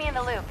keep me in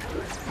the loop.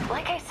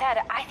 Like I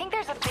said, I think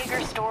there's a bigger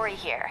story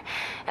here,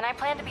 and I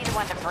plan to be the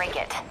one to break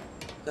it.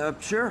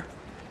 Sure.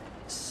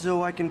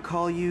 So I can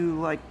call you,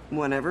 like,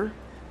 whenever?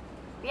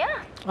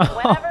 Yeah,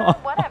 whenever,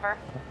 whatever.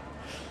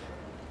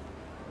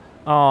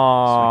 So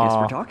I guess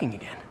Aww. we're talking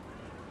again.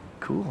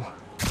 Cool.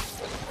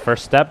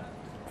 First step,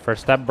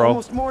 bro.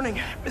 Almost morning.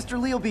 Mr.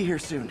 Lee will be here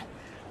soon.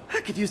 I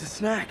could use a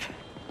snack.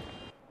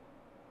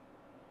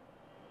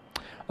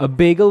 A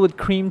bagel with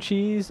cream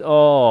cheese?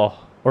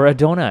 Oh, or a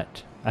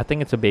donut. I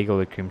think it's a bagel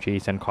with cream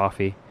cheese and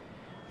coffee.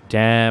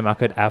 Damn, I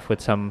could F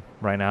with some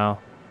right now.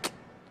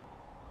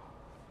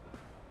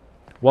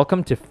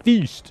 Welcome to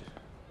Feast.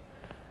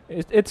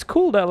 It's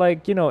cool that,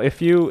 like, you know,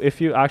 if you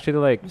actually,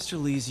 like,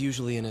 Mr. Lee's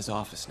usually in his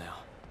office now.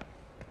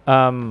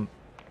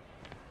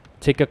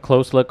 take a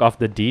close look of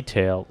the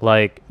detail.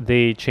 Like,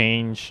 they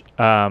change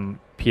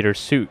Peter's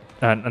suit,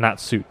 not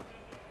suit,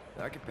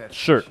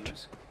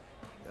 shirt.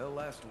 They'll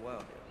last a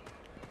while.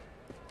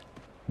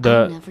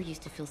 I never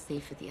used to feel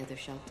safe at the other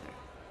shelter.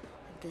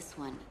 This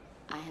one,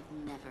 I have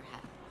never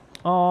had.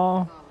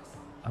 Oh,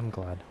 I'm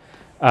glad.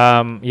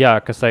 Yeah,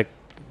 cause like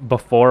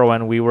before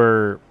when we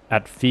were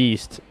at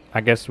Feast,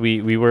 I guess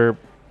we were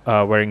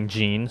wearing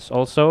jeans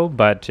also,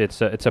 but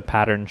it's a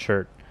patterned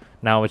shirt.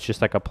 Now it's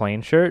just like a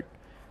plain shirt.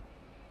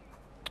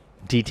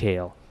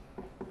 Detail.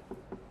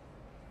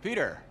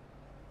 Peter,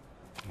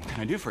 what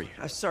can I do for you?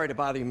 I'm sorry to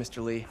bother you,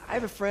 Mr. Lee. I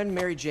have a friend,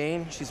 Mary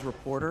Jane. She's a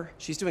reporter.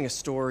 She's doing a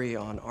story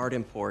on art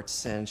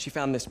imports, and she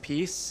found this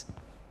piece.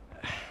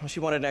 Well, she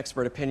wanted an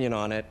expert opinion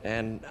on it,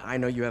 and I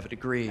know you have a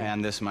degree.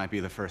 And this might be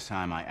the first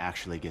time I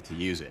actually get to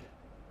use it.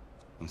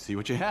 Let's see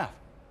what you have.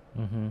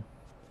 Mm-hmm.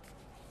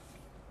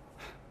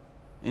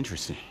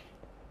 Interesting.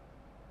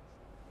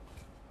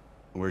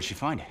 Where did she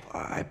find it?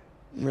 I'm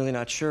really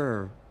not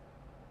sure.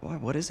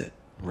 What is it?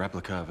 A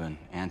replica of an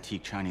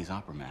antique Chinese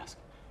opera mask.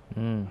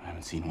 Mm. I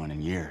haven't seen one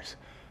in years.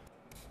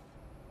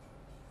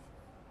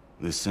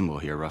 This symbol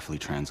here roughly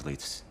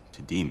translates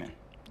to demon.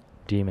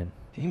 Demon.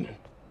 Demon?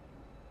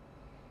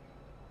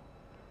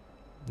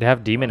 They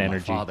have demon My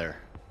energy. father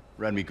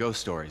read me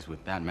ghost stories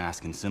with that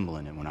mask and symbol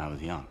in it when I was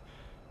young.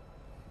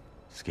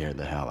 Scared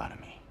the hell out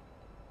of me.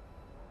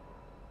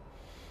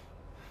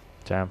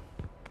 Damn.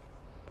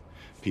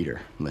 Peter,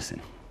 listen.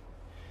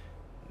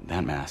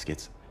 That mask,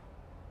 it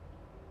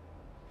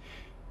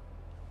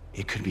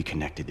could be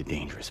connected to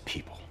dangerous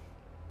people.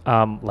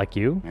 Like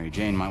you? Mary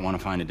Jane might want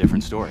to find a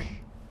different story.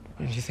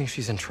 Do you think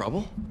she's in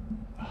trouble?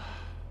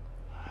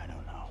 I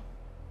don't know.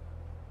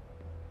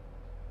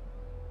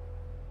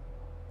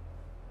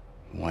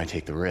 Why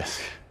take the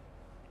risk?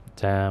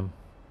 Damn.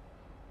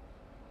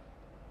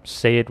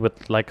 Say it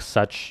with like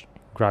such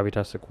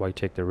gravitas, like why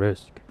take the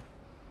risk?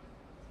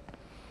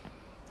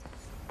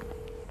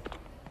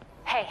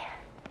 Hey.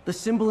 The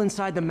symbol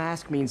inside the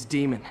mask means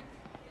demon.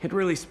 It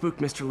really spooked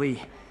Mr.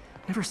 Lee.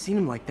 Never seen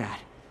him like that.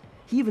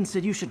 He even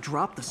said you should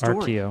drop the story.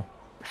 RTO.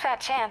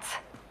 Fat chance.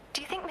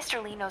 Do you think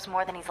Mr. Lee knows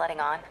more than he's letting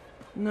on?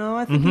 No,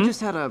 I think he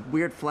just had a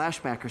weird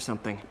flashback or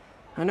something.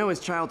 I know his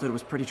childhood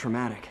was pretty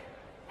traumatic.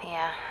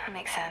 Yeah, that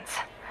makes sense.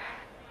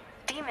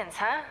 Demons,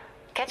 huh?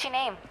 Catchy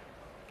name.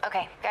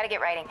 Okay, gotta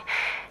get writing.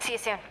 See you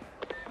soon.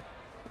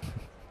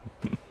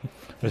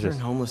 Veteran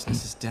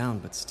homelessness is down,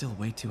 but still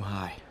way too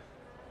high.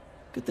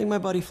 Good thing my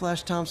buddy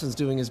Flash Thompson's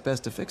doing his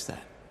best to fix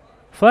that.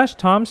 Flash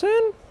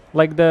Thompson?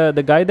 Like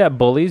the guy that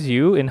bullies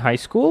you in high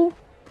school?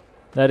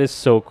 That is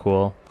so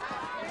cool.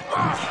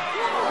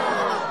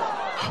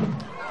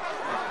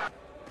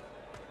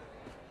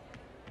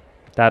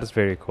 That is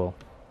very cool.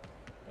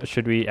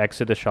 Should we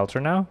exit the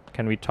shelter now?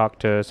 Can we talk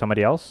to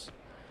somebody else?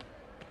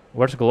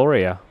 Where's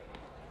Gloria?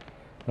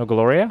 No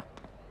Gloria?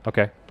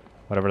 Okay.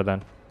 Whatever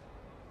then.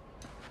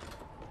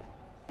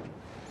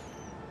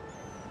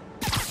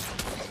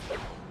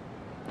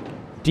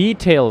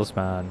 Details,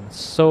 man.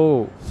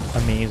 So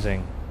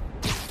amazing.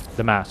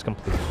 The mask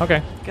complete.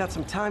 Okay. Got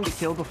some time to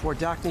kill before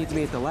Doc needs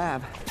me at the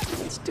lab.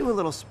 Let's do a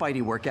little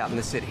Spidey workout in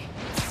the city.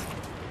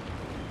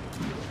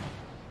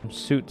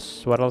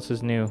 Suits. What else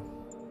is new?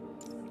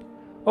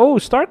 Oh,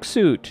 Stark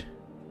suit.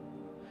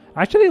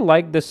 I actually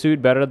like the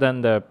suit better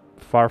than the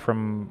Far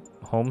From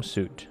Home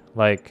suit.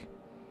 Like,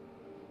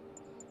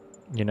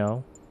 you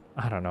know,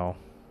 I don't know.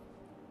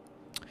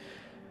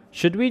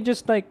 Should we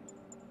just like,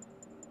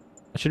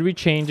 should we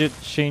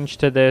change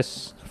to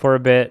this for a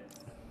bit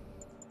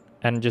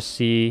and just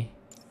see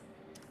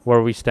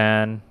where we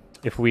stand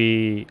if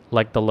we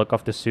like the look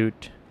of the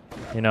suit,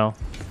 you know?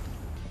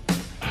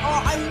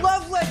 Oh, I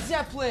love Led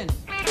Zeppelin.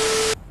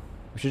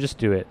 We should just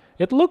do it.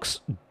 It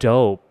looks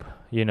dope,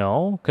 you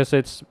know, because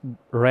it's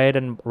red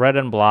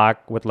and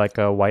black with like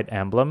a white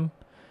emblem.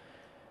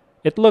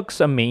 It looks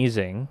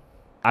amazing.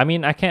 I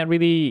mean, I can't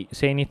really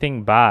say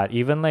anything bad.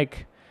 Even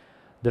like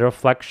the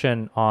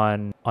reflection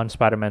on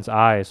Spider-Man's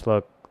eyes,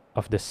 look,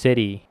 of the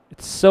city.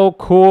 It's so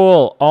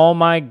cool. Oh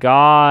my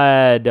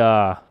god.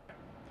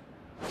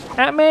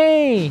 At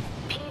me.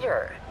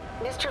 Peter,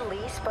 Mr.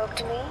 Lee spoke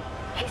to me.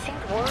 He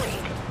seemed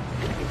worried.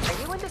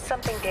 Are you into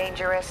something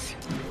dangerous?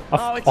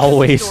 Oh, it's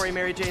always. just a story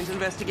Mary Jane's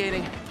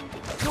investigating.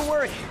 Don't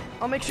worry.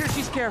 I'll make sure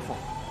she's careful.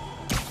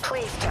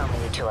 Please tell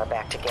me you two are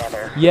back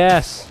together.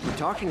 Yes. We're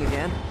talking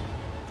again.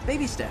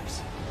 Baby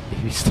steps.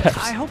 Baby steps.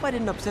 I hope I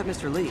didn't upset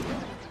Mr. Lee.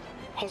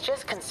 He's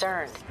just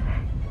concerned.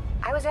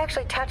 I was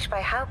actually touched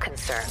by how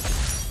concerned.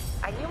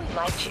 I knew he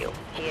liked you.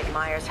 He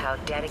admires how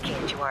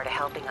dedicated you are to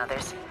helping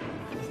others.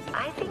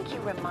 I think you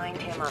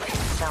remind him of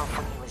himself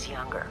when he was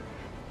younger.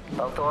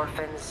 Both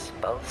orphans,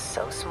 both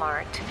so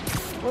smart.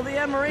 Well, the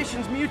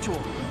admiration's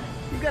mutual.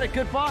 You've got a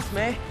good boss,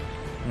 May.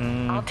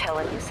 I'll tell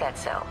him you said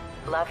so.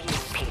 Love you,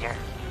 Peter.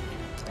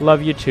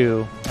 Love you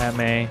too,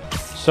 May.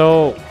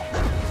 So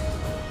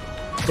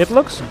it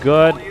looks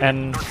good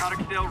and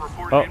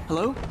oh.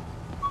 Hello?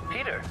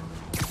 Peter,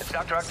 it's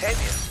Dr.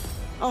 Octavius.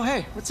 Oh,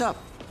 hey, what's up?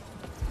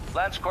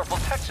 Lance Corporal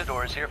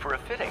Texador is here for a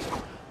fitting.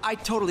 I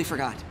totally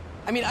forgot.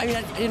 I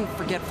didn't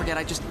forget.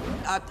 I just,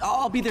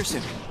 I'll be there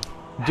soon.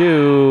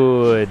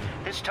 Dude.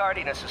 His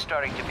tardiness is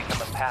starting to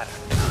become a pattern.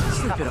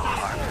 Slip it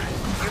off.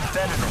 You're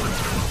better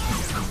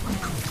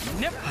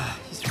than Nip.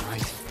 He's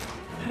right.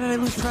 How did I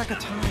lose track of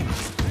time?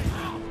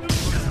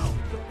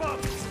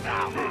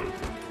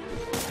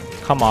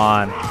 Come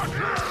on.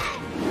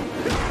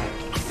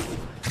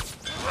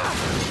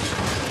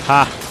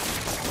 Ha.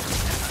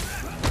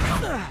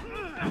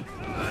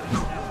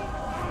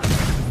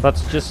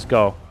 Let's just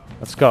go.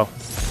 Let's go.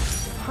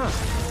 Huh.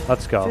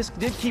 Let's go. Fisk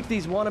did keep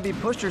these wannabe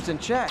pushers in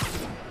check.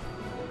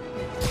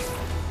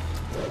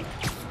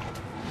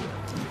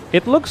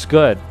 It looks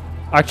good.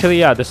 Actually,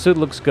 yeah, the suit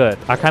looks good.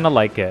 I kind of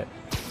like it.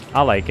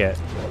 I like it.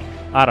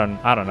 I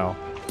don't know.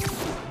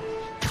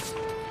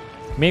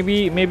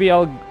 Maybe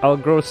I'll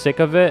grow sick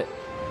of it,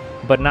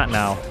 but not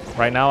now.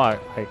 Right now,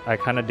 I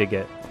kind of dig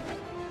it.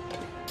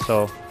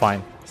 So fine,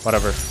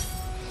 whatever.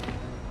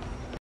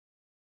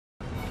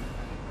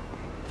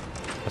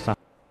 That's not.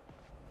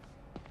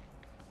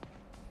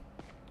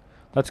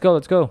 Let's go.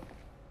 Let's go.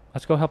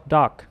 Let's go help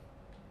Doc.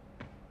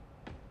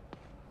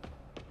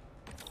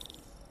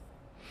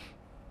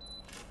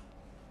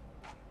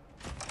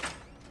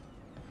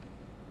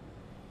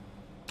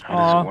 How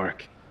does it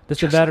work? This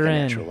is a Just like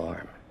veteran. natural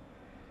arm.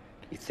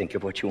 You think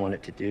of what you want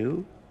it to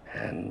do,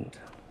 and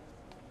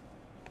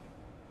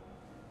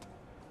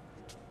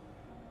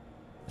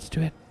let's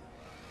do it.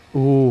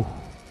 Ooh.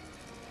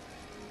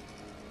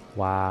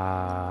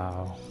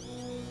 Wow.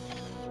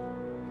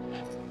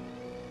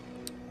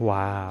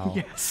 Wow.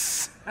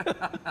 Yes.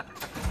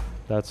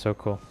 That's so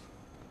cool.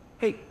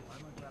 Hey,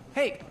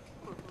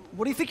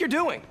 what do you think you're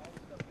doing?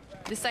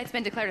 This site's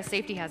been declared a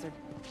safety hazard.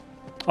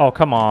 Oh,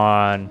 come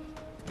on.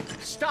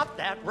 stop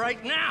that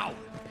right now!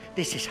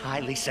 This is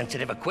highly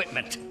sensitive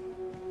equipment.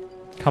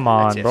 Come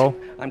on, That's it. bro.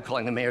 I'm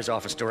calling the mayor's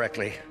office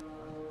directly.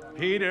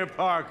 Peter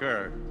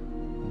Parker,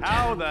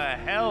 how the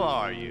hell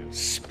are you?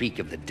 Speak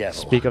of the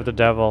devil. Speak of the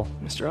devil.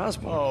 Mr.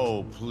 Osborn.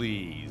 Oh,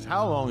 please.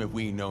 How long have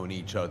we known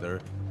each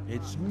other?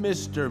 It's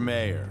Mr.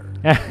 Mayor.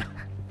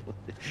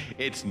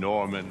 It's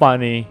Norman.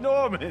 Funny.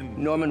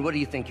 Norman, what do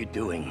you think you're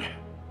doing?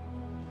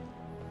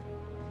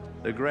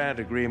 The grant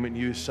agreement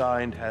you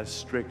signed has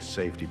strict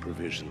safety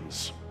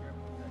provisions.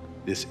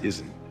 This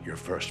isn't your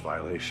first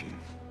violation.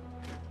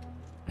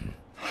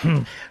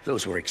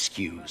 Those were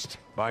excused.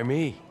 By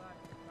me.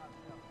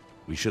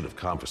 We should have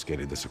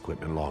confiscated this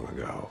equipment long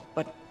ago.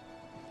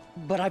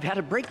 But I've had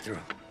a breakthrough.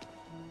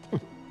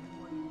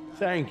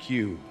 Thank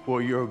you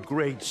for your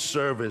great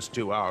service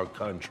to our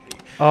country.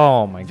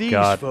 Oh my These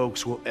god.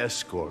 folks will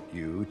escort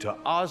you to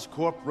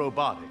Oscorp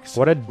Robotics.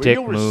 What a where dick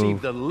you'll move.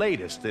 receive the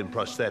latest in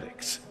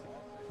prosthetics.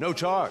 No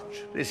charge.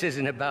 This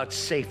isn't about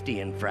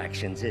safety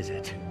infractions, is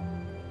it?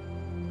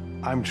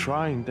 I'm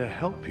trying to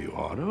help you,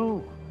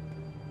 Otto.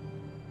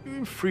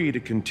 You're free to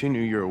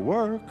continue your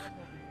work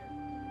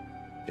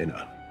in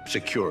a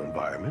secure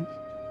environment.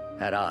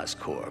 At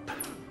Oscorp.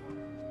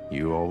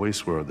 You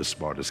always were the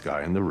smartest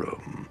guy in the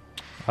room.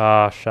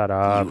 Ah, shut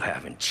up. You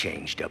haven't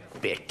changed a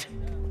bit.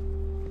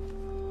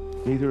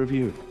 Neither of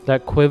you.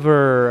 That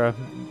quiver.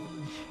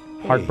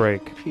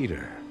 Heartbreak. Hey,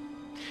 Peter.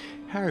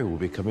 Harry will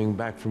be coming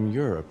back from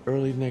Europe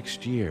early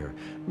next year.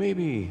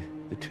 Maybe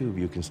the two of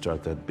you can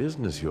start that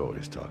business you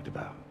always talked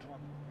about.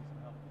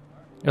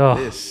 Ugh.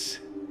 This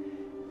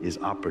is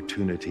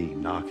opportunity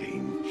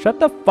knocking. Shut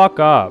the fuck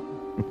up.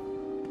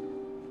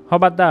 How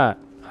about that?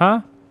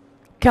 Huh?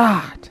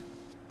 God.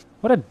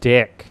 What a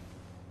dick.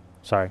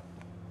 Sorry.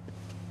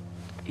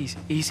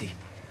 Easy.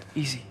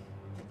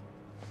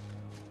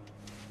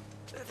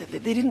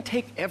 They didn't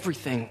take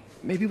everything.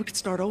 Maybe we could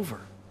start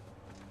over.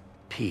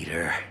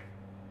 Peter.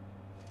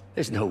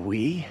 There's no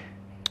we.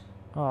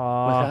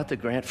 Aww. Without the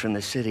grant from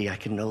the city, I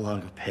can no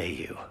longer pay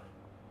you.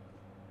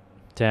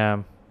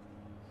 Damn.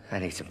 I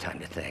need some time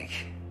to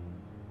think.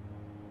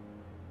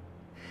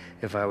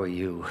 If I were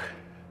you,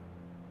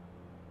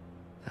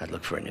 I'd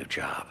look for a new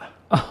job.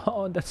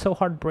 Oh, that's so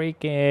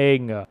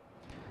heartbreaking.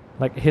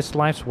 Like, his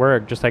life's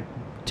work just, like,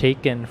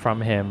 taken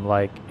from him,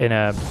 like, in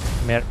a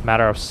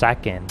matter of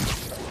seconds.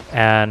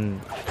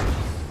 And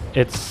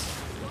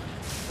it's,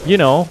 you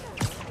know,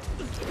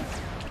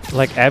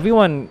 like,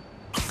 everyone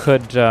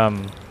could,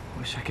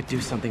 Wish I could do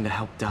something to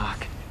help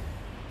Doc.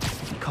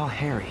 Call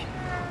Harry.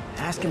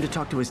 Ask him to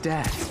talk to his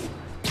dad.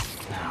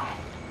 No.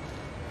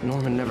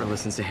 Norman never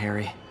listens to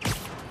Harry.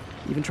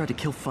 Even tried to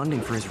kill funding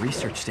for his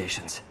research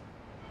stations.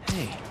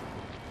 Hey,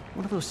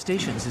 one of those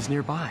stations is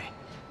nearby.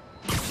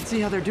 see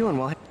how they're doing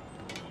while...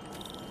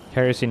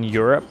 Harry's in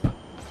Europe.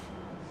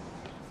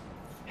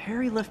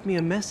 Harry left me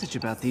a message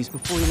about these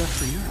before he left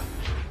for Europe.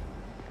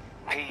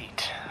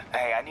 Pete,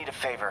 hey, I need a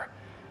favor.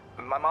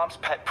 My mom's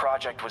pet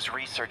project was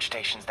research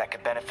stations that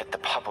could benefit the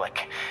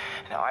public.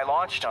 Now, I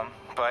launched them,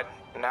 but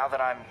now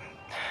that I'm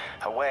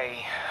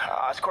away,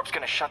 Oscorp's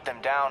gonna shut them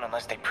down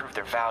unless they prove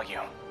their value.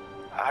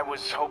 I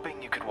was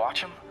hoping you could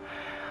watch them.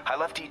 I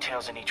left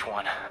details in each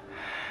one.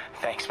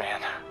 Thanks,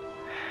 man.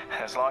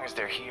 As long as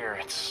they're here,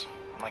 it's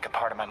like a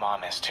part of my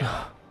mom is too.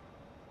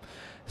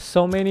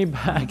 So many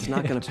baggage. It's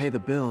not gonna pay the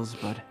bills,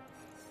 but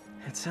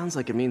it sounds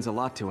like it means a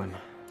lot to him.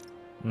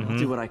 I'll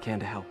do what I can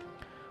to help.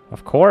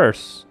 Of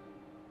course.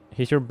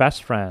 He's your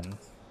best friend.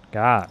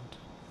 God.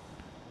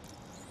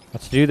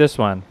 Let's do this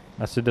one.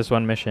 Let's do this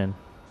one mission.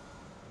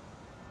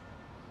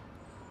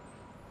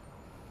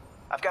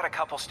 I've got a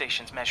couple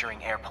stations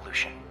measuring air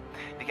pollution.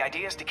 The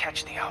idea is to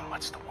catch the,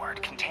 what's the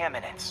word,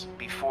 contaminants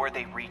before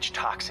they reach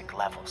toxic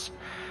levels.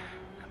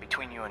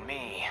 Between you and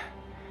me,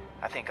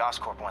 I think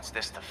Oscorp wants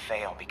this to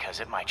fail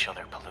because it might show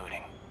they're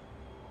polluting.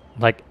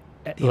 Like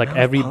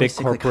every big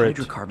corporate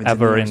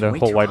ever in the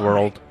whole wide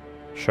world.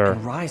 Sure.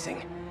 And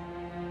rising.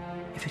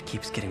 If it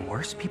keeps getting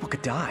worse, people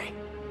could die.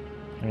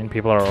 I mean,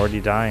 people are already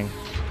dying.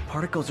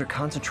 Particles are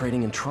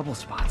concentrating in trouble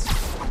spots,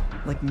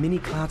 like mini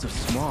clouds of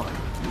smog.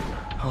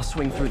 I'll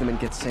swing through them and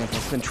get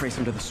samples, then trace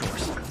them to the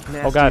source. Nasty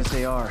Oh God. as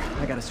they are,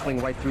 I gotta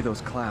swing right through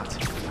those clouds.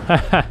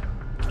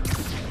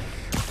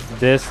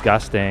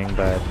 Disgusting,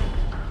 but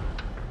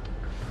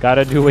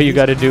gotta do what you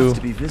gotta do.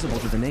 To be visible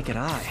to the naked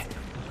eye,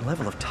 the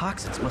level of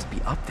toxins must be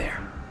up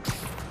there.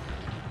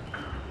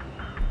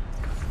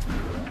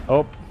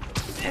 Oh.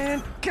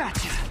 And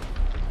gotcha.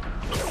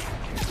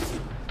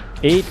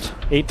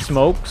 8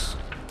 smokes.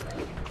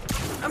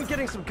 I'm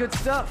getting some good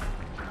stuff.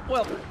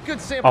 Well, good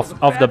samples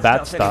of the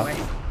bad stuff. stuff.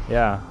 Anyway.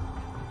 Yeah.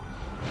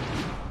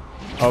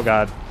 Oh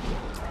God.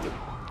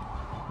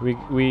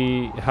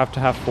 We have to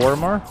have 4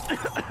 more?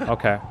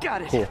 Okay.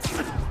 Got it. Cool.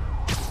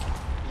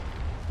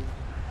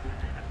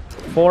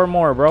 4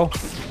 more, bro.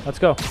 Let's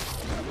go.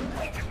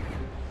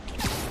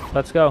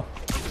 Let's go.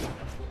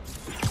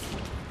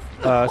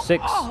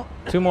 6.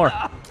 2 more.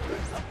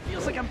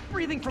 Feels like I'm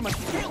breathing from a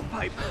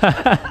tailpipe.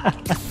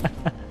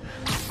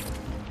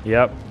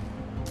 Yep.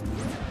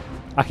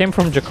 I came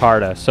from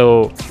Jakarta,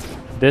 so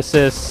this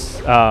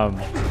is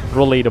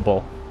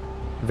relatable.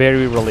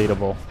 Very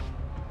relatable.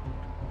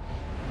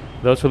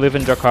 Those who live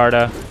in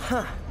Jakarta,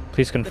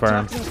 please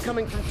confirm. The toxin's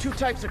coming from 2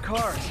 types of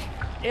cars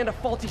and a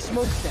faulty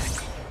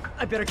smokestack.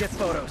 I better get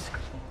photos.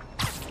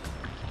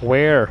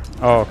 Where?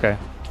 Oh, okay.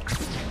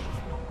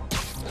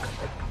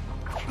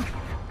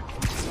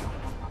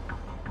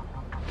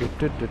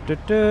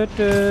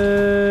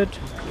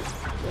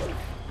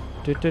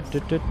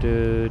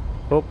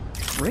 Oh,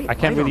 I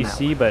can't really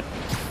see, but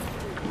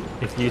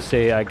if you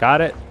say I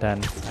got it,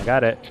 then I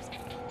got it.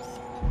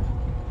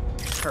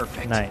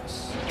 Perfect.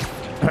 Nice.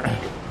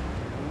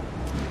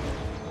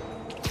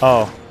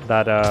 Oh,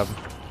 that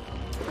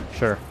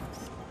sure.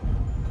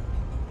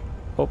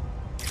 Oh.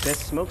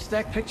 Best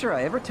smokestack picture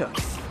I ever took.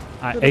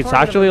 It's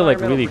actually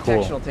like really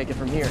cool. I'll take it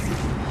from here.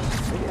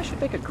 Maybe I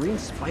should make a green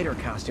spider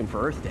costume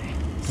for Earth Day.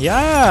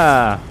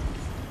 Yeah.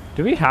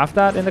 Do we have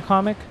that in the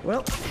comic?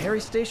 Well,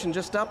 Harry's station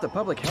just stopped a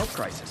public health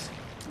crisis.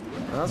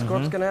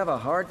 Oscorp's gonna have a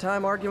hard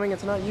time arguing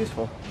it's not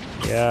useful.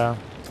 Yeah.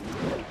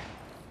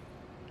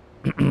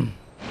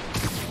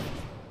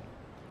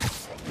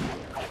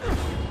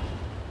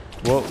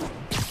 Whoa.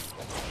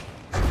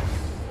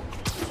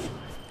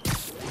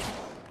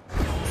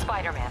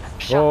 Spider-Man,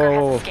 Shocker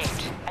has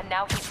escaped, and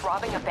now he's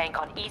robbing a bank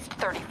on East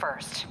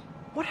 31st.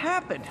 What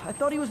happened? I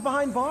thought he was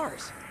behind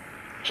bars.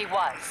 He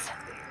was,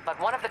 but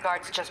one of the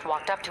guards just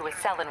walked up to his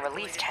cell and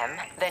released him,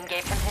 then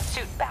gave him his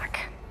suit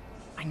back.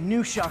 I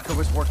knew Shocker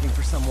was working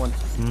for someone.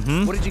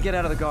 What did you get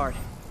out of the guard?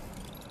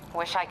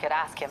 Wish I could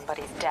ask him, but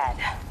he's dead.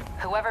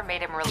 Whoever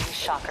made him release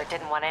Shocker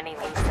didn't want any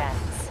loose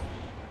ends.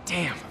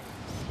 Damn.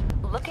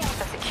 Looking at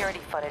the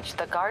security footage,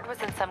 the guard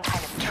was in some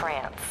kind of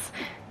trance.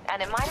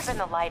 And it might have been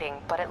the lighting,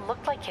 but it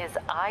looked like his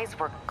eyes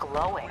were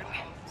glowing.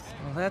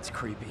 Well, that's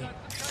creepy.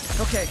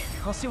 Okay,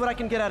 I'll see what I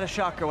can get out of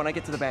Shocker when I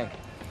get to the bank.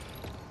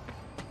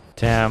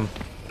 Damn.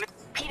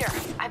 Peter,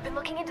 I've been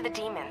looking into the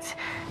demons.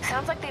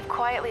 Sounds like they've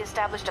quietly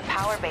established a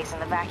power base in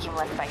the vacuum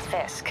left by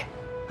Fisk.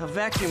 A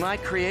vacuum I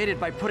created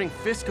by putting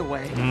Fisk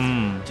away.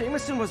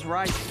 Jameson was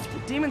right. The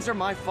demons are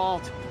my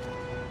fault.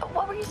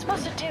 What were you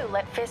supposed to do?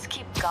 Let Fisk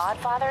keep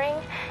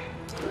godfathering?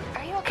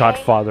 Are you okay?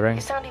 Godfathering.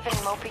 You sound even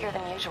mopier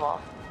than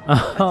usual. I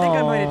think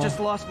I might have just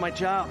lost my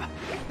job.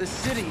 The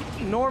city,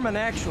 Norman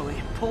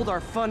actually, pulled our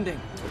funding.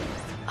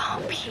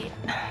 Oh, Pete,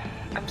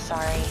 I'm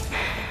sorry.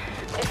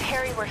 If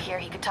Harry were here,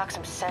 he could talk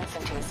some sense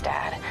into his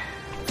dad.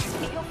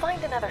 You'll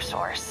find another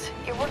source.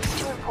 Your work's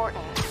too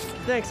important.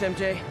 Thanks,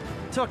 MJ.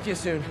 Talk to you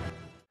soon.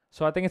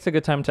 So I think it's a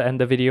good time to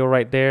end the video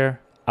right there.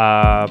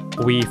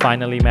 We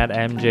finally met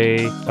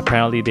MJ.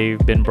 Apparently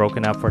they've been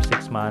broken up for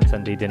 6 months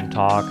and they didn't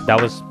talk. That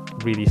was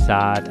really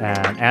sad,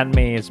 and Aunt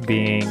May is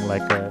being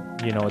like a,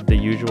 you know, the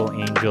usual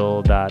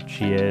angel that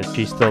she is.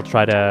 She still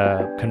try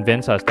to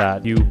convince us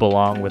that you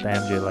belong with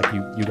MJ, like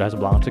you guys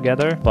belong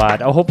together.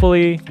 But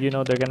hopefully, you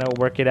know, they're gonna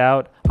work it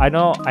out. I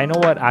know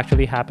what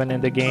actually happened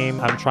in the game.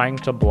 I'm trying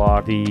to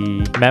block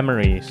the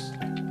memories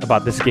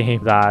about this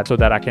game so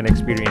that I can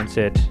experience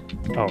it.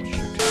 Oh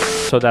shoot.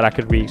 So that I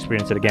could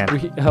re-experience it again.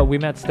 We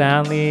met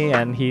Stanley,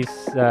 and he's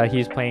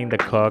playing the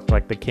cook.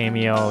 Like, the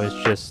cameo is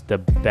just the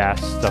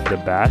best of the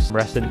best.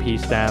 Rest in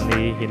peace,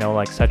 Stanley. You know,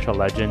 like, such a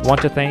legend.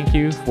 Want to thank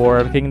you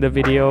for clicking the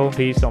video.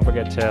 Please don't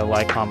forget to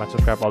like, comment,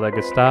 subscribe, all that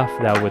good stuff.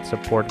 That would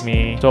support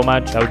me so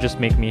much. That would just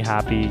make me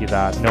happy,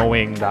 that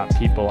knowing that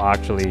people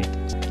actually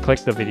click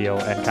the video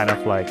and kind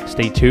of like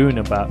stay tuned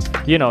about,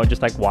 you know,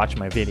 just like watch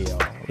my video.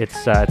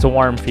 It's a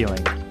warm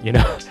feeling, you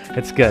know.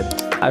 It's good.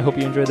 I hope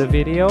you enjoyed the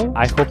video.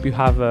 I hope you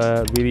have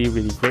a really,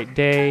 really great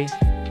day.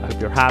 I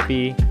hope you're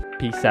happy.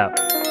 Peace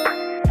out.